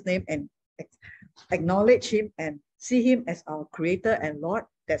Jesus' name and acknowledge him and see him as our creator and Lord.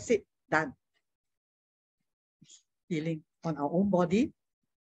 That's it, done. Healing on our own body,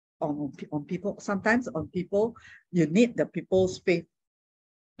 on people. Sometimes on people, you need the people's faith,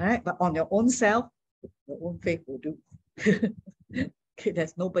 right? But on your own self, your own faith will do. Okay,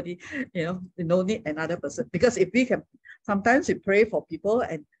 there's nobody, no need another person. Because if we can, sometimes we pray for people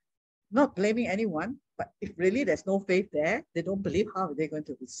and not blaming anyone, but if really there's no faith there, they don't believe, how are they going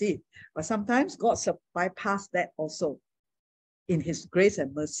to receive? But sometimes God bypass that also in his grace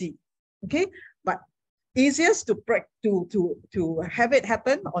and mercy. Okay, but easiest to have it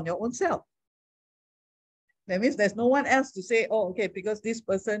happen on your own self. That means there's no one else to say, oh, okay, because this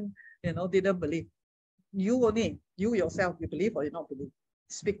person, didn't believe. You only, you yourself, you believe or you not believe,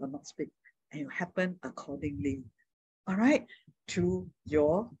 speak or not speak, and it happen accordingly. All right, to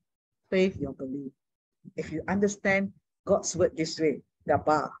your faith, your belief. If you understand God's word this way, the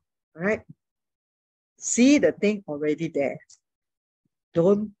bar, all right, see the thing already there.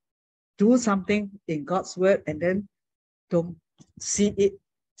 Don't do something in God's word and then don't see it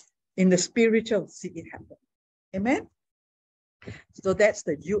in the spiritual, see it happen. Amen. So that's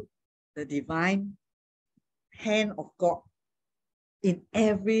the Yud, the divine hand of God in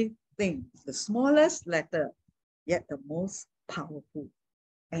everything, the smallest letter, yet the most powerful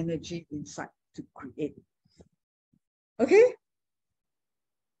energy inside to create. Okay?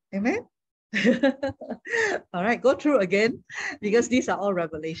 Amen? All right, go through again, because these are all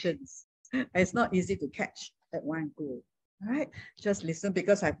revelations. It's not easy to catch at one go. All right, just listen,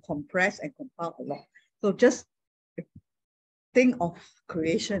 because I've compressed and compiled a lot. So just think of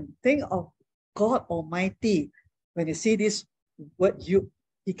creation, think of God Almighty. When you see this word,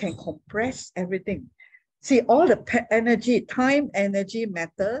 he can compress everything. See, all the energy, time, energy,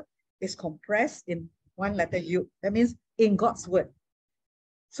 matter is compressed in one letter U. That means in God's word.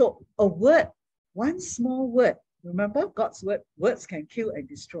 So a word, one small word, remember God's word, words can kill and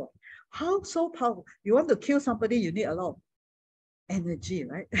destroy. How so powerful? You want to kill somebody, you need a lot of energy,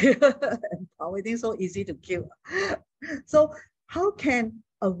 right? And power, it is so easy to kill. So how can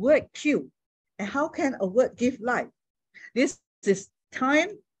a word kill? And how can a word give life? This is time,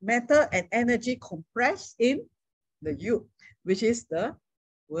 matter, and energy compressed in the you, which is the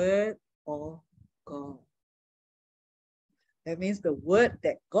word of God. That means the word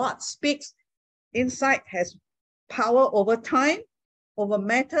that God speaks inside has power over time, over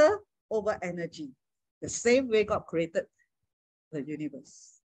matter, over energy. The same way God created the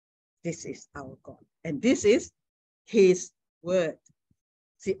universe. This is our God. And this is his word.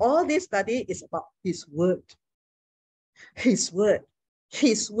 See, all this study is about his word. His word.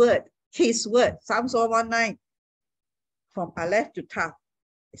 His word. His word. Psalms 119. From Aleph to Tav.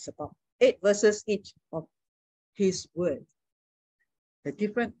 It's about 8 verses each of his word. The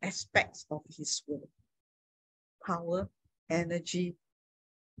different aspects of his word. Power, energy,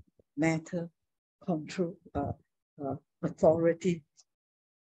 matter, control, authority.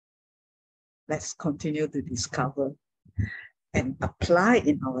 Let's continue to discover and apply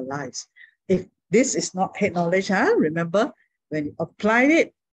in our lives. If this is not head knowledge, remember, when you apply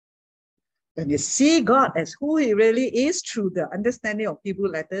it, when you see God as who he really is through the understanding of Hebrew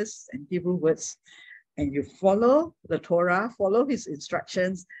letters and Hebrew words, and you follow the Torah, follow his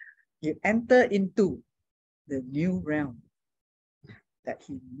instructions, you enter into the new realm. that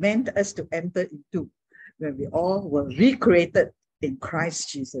he meant us to enter into when we all were recreated in Christ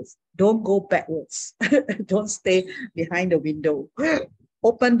Jesus. Don't go backwards. Don't stay behind the window.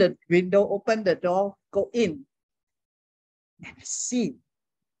 Open the window, open the door, go in and see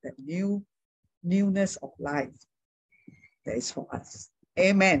the newness of life that is for us.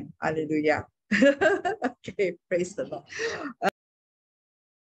 Amen. Hallelujah. Okay, praise the Lord.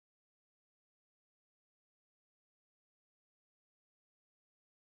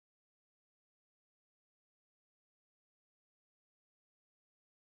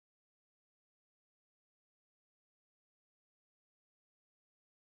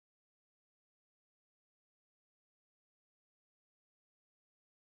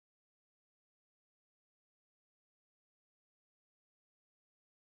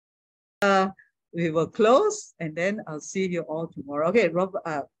 We will close and then I'll see you all tomorrow. Okay,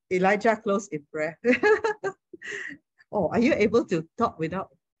 Elijah, close in prayer. Oh, are you able to talk without?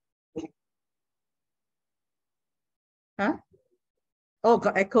 Huh? Oh,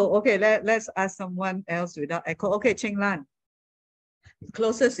 got echo. Okay, let's ask someone else without echo. Okay, Cheng Lan,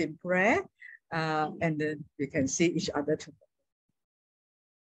 close us in prayer, and then we can see each other tomorrow.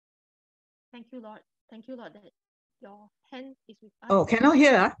 Thank you, Lord. Thank you, Lord, that your hand is with us. Oh, cannot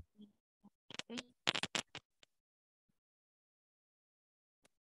hear? Okay.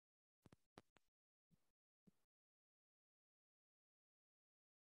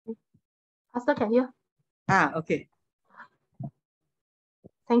 Pastor, can you? Okay.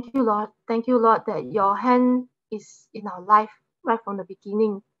 Thank you, Lord. Thank you, Lord, that your hand is in our life right from the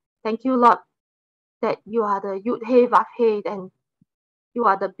beginning. Thank you, Lord, that you are the Yud He Vav He, and you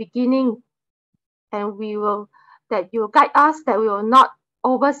are the beginning, and that you guide us, that we will not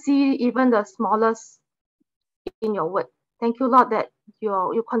oversee even the smallest in your word. Thank you, Lord, that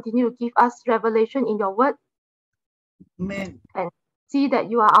you continue to give us revelation in your word. Amen. And see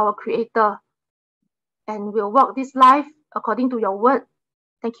that you are our creator, and we'll walk this life according to your word.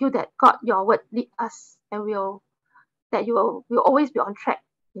 Thank you that God, your word lead us, and we'll always be on track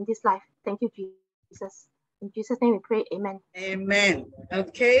in this life. Thank you, Jesus. In Jesus' name we pray, amen. Amen.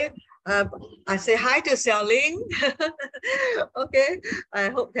 Okay. I say hi to Xiao Ling. Okay. I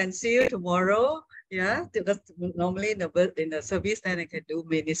hope can see you tomorrow. Yeah, because normally in the service, then I can do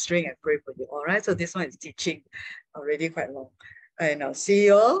ministering and pray for you. All right. So this one is teaching already quite long. And I'll see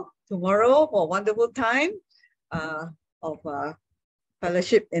you all tomorrow for a wonderful time of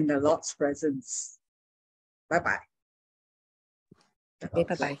fellowship in the Lord's presence. Bye-bye. Okay,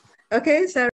 bye-bye. Okay, Sarah.